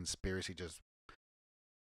whole conspiracy just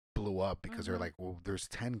blew up, because they're Mhm. like, well, there's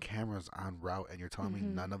 10 cameras en route and you're telling me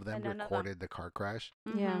Mhm. none of them And none of them. recorded the car crash.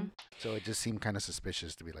 Yeah. Mhm. So it just seemed kind of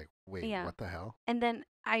suspicious to be like, wait, Yeah. what the hell? And then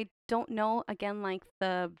I don't know again, like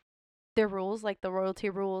the rules, like the royalty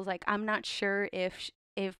rules. Like I'm not sure if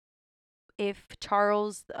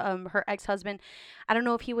Charles, her ex-husband, I don't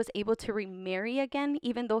know if he was able to remarry again,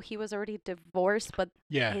 even though he was already divorced, but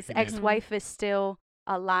Yeah, his he did. ex-wife is still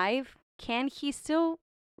alive. Can he still?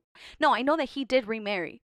 No, I know that he did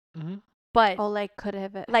remarry, Mm-hmm. but Oh, like could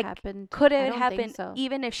have it like happened? could I it don't happen think so.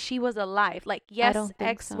 even if she was alive? Like I yes, don't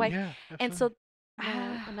think so. ex-wife, Yeah, and absolutely. so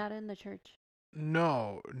No, not in the church.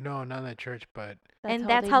 No, not in that church, but That's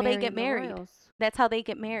that's how they marry get the married. royals. That's how they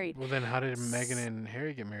get married. well, then how did Meghan S- and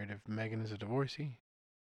Harry get married if Meghan is a divorcee?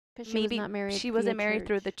 Because she was Maybe not married she via wasn't married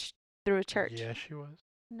through the church. through a church. Yeah, she was.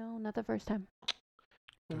 No, not the first time.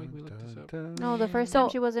 Well, maybe we look this up. No, the first time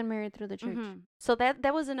So she wasn't married through the church. So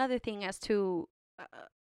that was another thing as to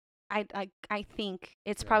I think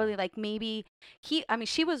it's Yeah. probably like maybe I mean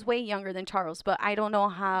she was way younger than Charles, but I don't know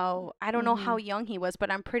how young he was, but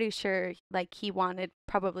I'm pretty sure like he wanted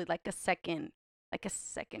probably like a second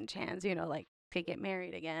chance, like to get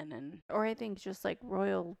married again. And Or I think just like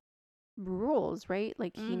royal rules, right?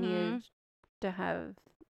 Like he needed Mhm. to have,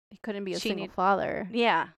 he couldn't be a She single need- father.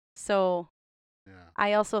 yeah. So Yeah.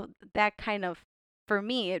 I also that kind of for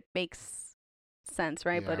me it makes sense,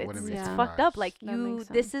 right? Yeah, But I wouldn't be it's Yeah. fucked up. surprised. Like That makes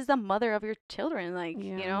this sense. is the mother of your children. Like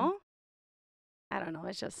Yeah. I don't know.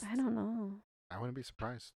 It's just I don't know. I wouldn't be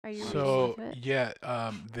surprised. Are you reading So into it? yeah,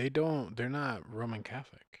 they're not Roman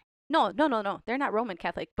Catholic. no. They're not Roman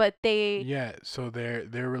Catholic, but they. Yeah, so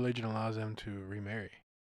their religion allows them to remarry.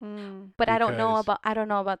 Mm. But I don't know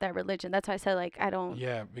because- about that religion. That's why I said like I don't.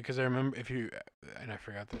 Yeah, because I remember and I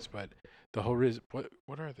forgot this, but the whole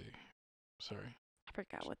what are they? Sorry, I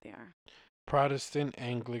forgot what they are. Protestant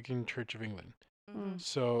Anglican Church of England. Mhm.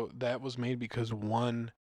 So that was made because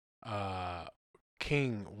one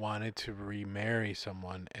king wanted to remarry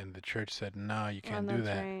someone, and the church said, "No, you can't do that's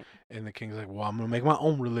that." right. And the king's like, "Well, I'm gonna make my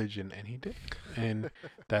own religion," and he did. And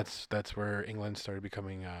that's where England started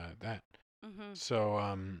becoming that. Mhm. So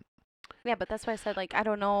Yeah, but that's why I said like I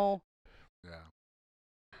don't know. Yeah.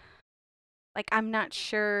 Like I'm not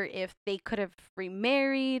sure if they could have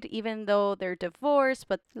remarried even though they're divorced,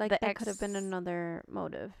 but Like the that could have been another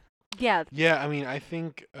motive. Yeah. yeah, I mean, I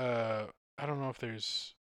think I don't know if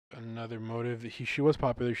there's another motive. She was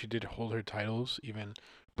popular. She did hold her titles even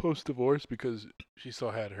post divorce because she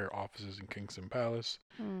still had her offices in Kingston Palace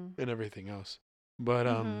Mm. and everything else. But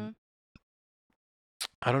Mhm.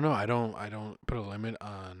 I don't know. I don't put a limit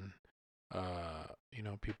on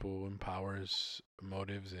people in power's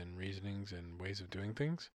motives and reasonings and ways of doing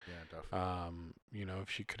things. Yeah, definitely. If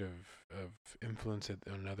she could have influenced it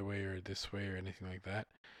another way or this way or anything like that.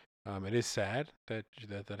 It is sad that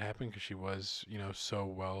happened because she was, so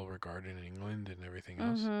well regarded in England and everything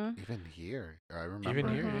else. Mhm. Even here, I remember.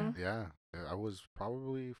 Even here, Mhm. Yeah, I was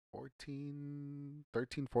probably 13,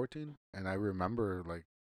 14, and I remember like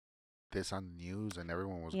this on the news, and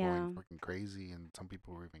everyone was Yeah. going fucking crazy, and some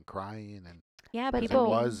people were even crying, and Yeah, But I it people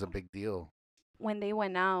was a big deal. when they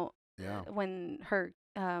went out Yeah, when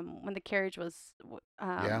the carriage was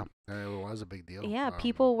yeah, it was a big deal. yeah,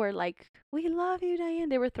 people were like, "We love you, Diane."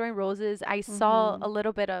 They were throwing roses. I saw Mhm. a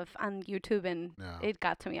little bit of on YouTube, and Yeah. it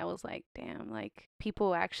got to me. I was like, "Damn!" Like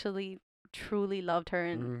people actually truly loved her,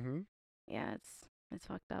 and Mm-hmm. yeah, it's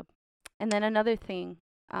fucked up. And then another thing,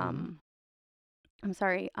 Mhm. I'm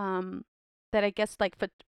sorry, that I guess like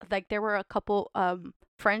there were a couple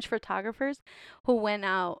French photographers who went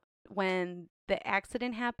out when the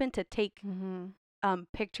accident happened to take Mhm.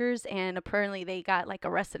 pictures, and apparently they got like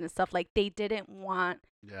arrested and stuff. Like they didn't want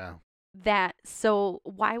Yeah. that, so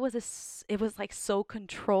why was this, it was like so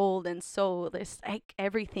controlled and so this like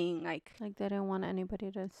everything like Like they didn't want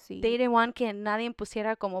anybody to see. they didn't want que nadie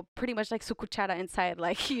pusiera como pretty much like su cuchara inside,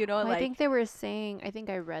 like, you know, Well, like I think they were saying. I think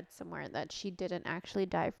I read somewhere that she didn't actually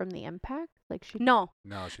die from the impact. Like she. no,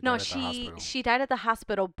 No, she no, died at the hospital. she died at the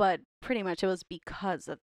hospital, but pretty much it was because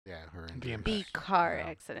of Yeah, her The injuries. the impact. car Yeah.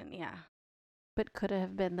 accident. Yeah. But could it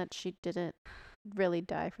have been that she didn't really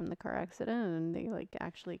die from the car accident and they like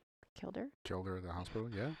actually killed her? Killed her at the hospital.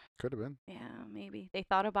 Yeah, could have been. Yeah, maybe they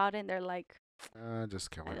thought about it and they're like, Just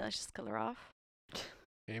kill her. let's just kill her off.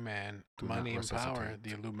 Hey man, Do not money and power, resuscitate.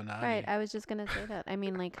 the Illuminati. Right. I was just gonna say that. I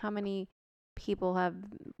mean, like, how many people have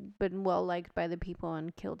been well liked by the people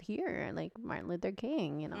and killed here? Like Martin Luther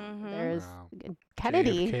King. You know, Mhm. there's Wow.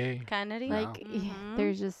 Kennedy. JFK. Kennedy. Yeah. Like, Mhm.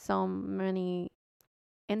 there's just so many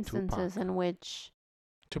instances Tupac. in which.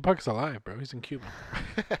 Tupac's alive, bro. He's in Cuba.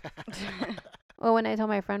 Well, when I told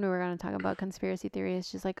my friend we were gonna talk about conspiracy theories,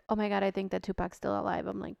 she's like, "Oh my god, I think that Tupac's still alive."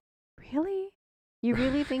 I'm like, "Really? You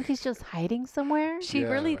really think he's just hiding somewhere?" She Yeah.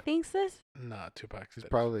 really thinks this? Nah, Tupac's He's dead.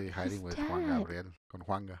 probably hiding with Juan dead. Gabriel. Con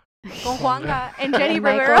Juanga. Con Juanga and Jenny And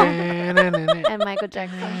Michael. Rivera. And Michael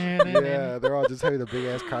Jackson. Yeah, they're all just having a big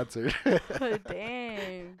ass concert.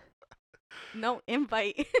 Dang. No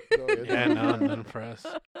invite. Yeah, no, none for us.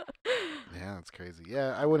 Yeah, that's crazy.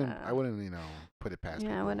 Yeah, I wouldn't. Yeah. I wouldn't. Put it past Yeah,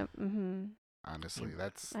 I people. wouldn't. Mm-hmm. Honestly,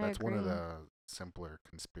 that's I one of agree. the simpler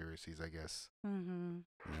conspiracies, I guess. Mhm.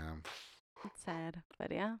 Yeah, It's sad,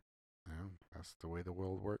 but yeah. yeah, that's the way the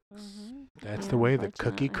world works. Mhm. That's Yeah, the way the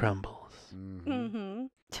cookie unfortunately. crumbles. Mhm. Mhm.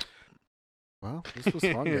 Well, this was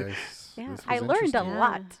fun, guys. Yeah, This I was learned a interesting. Yeah.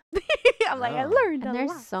 lot. I'm like, I Yeah. learned And a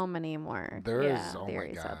there's lot. so many more. There is, yeah, oh my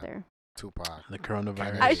theories God. out there. Tupac. The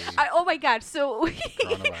coronavirus. Kennedy. Oh my god, so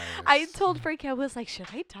Coronavirus. I told Frankie, I was like, should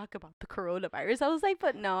I talk about the coronavirus? I was like,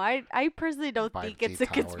 but no, I personally don't think 5G it's a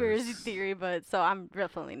conspiracy towers. theory, but so I'm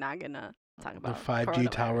definitely not gonna talk The about 5G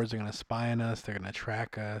coronavirus. towers are gonna spy on us. They're gonna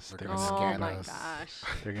track us. They're They're gonna gonna Oh scan my us. gosh.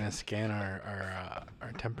 They're gonna scan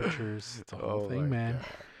our temperatures. It's a whole Oh thing, my man. God.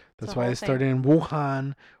 That's a why whole it started in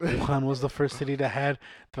Wuhan. Wuhan was the first city that had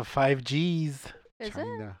the 5Gs. Is it?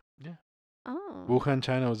 China. Oh. Wuhan,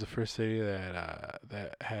 China was the first city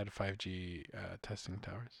that had 5G testing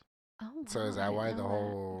towers. Oh. So is wow, I that why didn't the know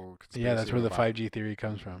whole? Yeah, that's where the conspiracy 5G theory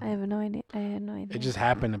comes from. that. I have no idea. I had no idea. It just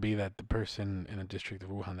happened to be that the person in the district of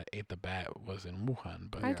Wuhan that ate the bat was in Wuhan,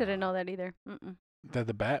 but I Yeah. didn't know that either. Mm-mm. that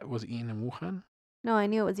the bat was eaten in Wuhan. No, I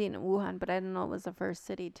knew it was eaten in Wuhan, but I didn't know it was the first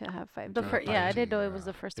city to have 5G. The Yeah, first, yeah, I 5G, didn't know it yeah. was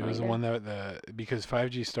the first It one. was the either. one that because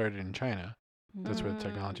 5G started in China. That's where the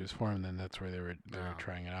technology Mm. was formed, and that's where they were Yeah.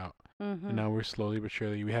 trying it out. Mhm. And now we're slowly but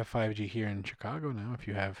surely. We have 5G here in Chicago now. If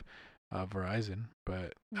you have Verizon,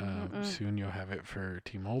 but Mm-mm. soon you'll have it for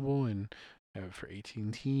T-Mobile and have it for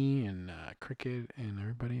AT&T and Cricket and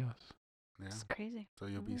everybody else. Yeah. It's crazy. So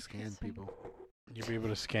you'll be scanned, Interesting. people. You'll be able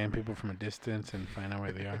to scan people from a distance and find out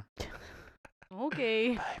where they are.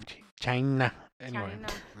 Okay. 5G, China. Anyway, China.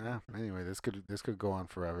 Yeah. Anyway, this could go on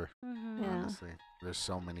forever. Mhm. Yeah. Honestly, there's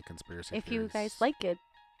so many conspiracy. If you guys theories. like it,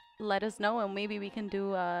 let us know, and maybe we can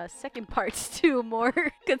do second parts to more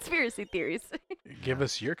conspiracy theories. give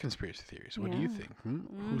us your conspiracy theories. What do you Yeah. think?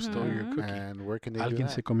 Who stole your Mhm. cookie? And where can they Alguien do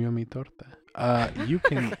se that? comió mi torta. You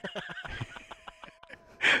can.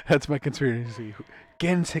 That's my conspiracy.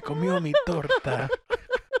 ¿Quién se comió mi torta?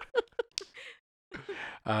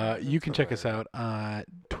 You can check us out on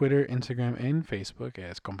Twitter, Instagram, and Facebook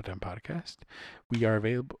as Competent Podcast. We are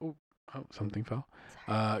available. Oh, something fell.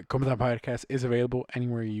 Competent Podcast is available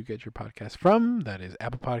anywhere you get your podcast from. That is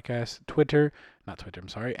Apple Podcasts,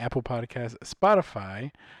 Apple Podcasts,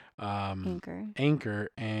 Spotify, Anchor.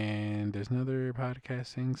 and there's another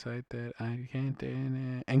podcasting site that I can't,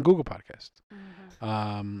 and Google Podcasts.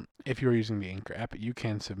 If you're using the Anchor app, you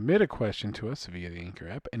can submit a question to us via the Anchor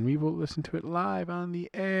app, and we will listen to it live on the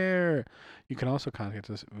air. You can also contact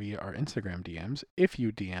us via our Instagram DMs. If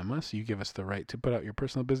you DM us, you give us the right to put out your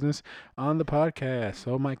personal business on the podcast.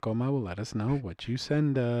 So my coma will let us know what you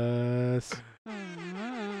send us.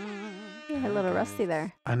 Yeah, a little rusty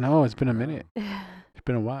there. I know, it's been a Yeah. minute. It's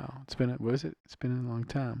been a while. It's been It's been a long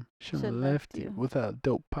time. Shouldn't have left you without a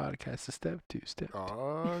dope podcast to step to.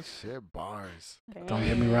 Oh shit, bars. Don't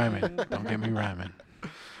get me rhyming. Don't get me rhyming.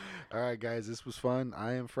 All right, guys, this was fun.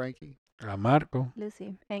 I am Frankie, Marco.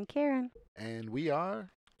 Lucy. And Karen. and we are.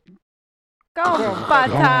 Compa Compa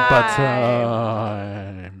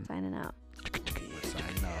time. time. Signing out.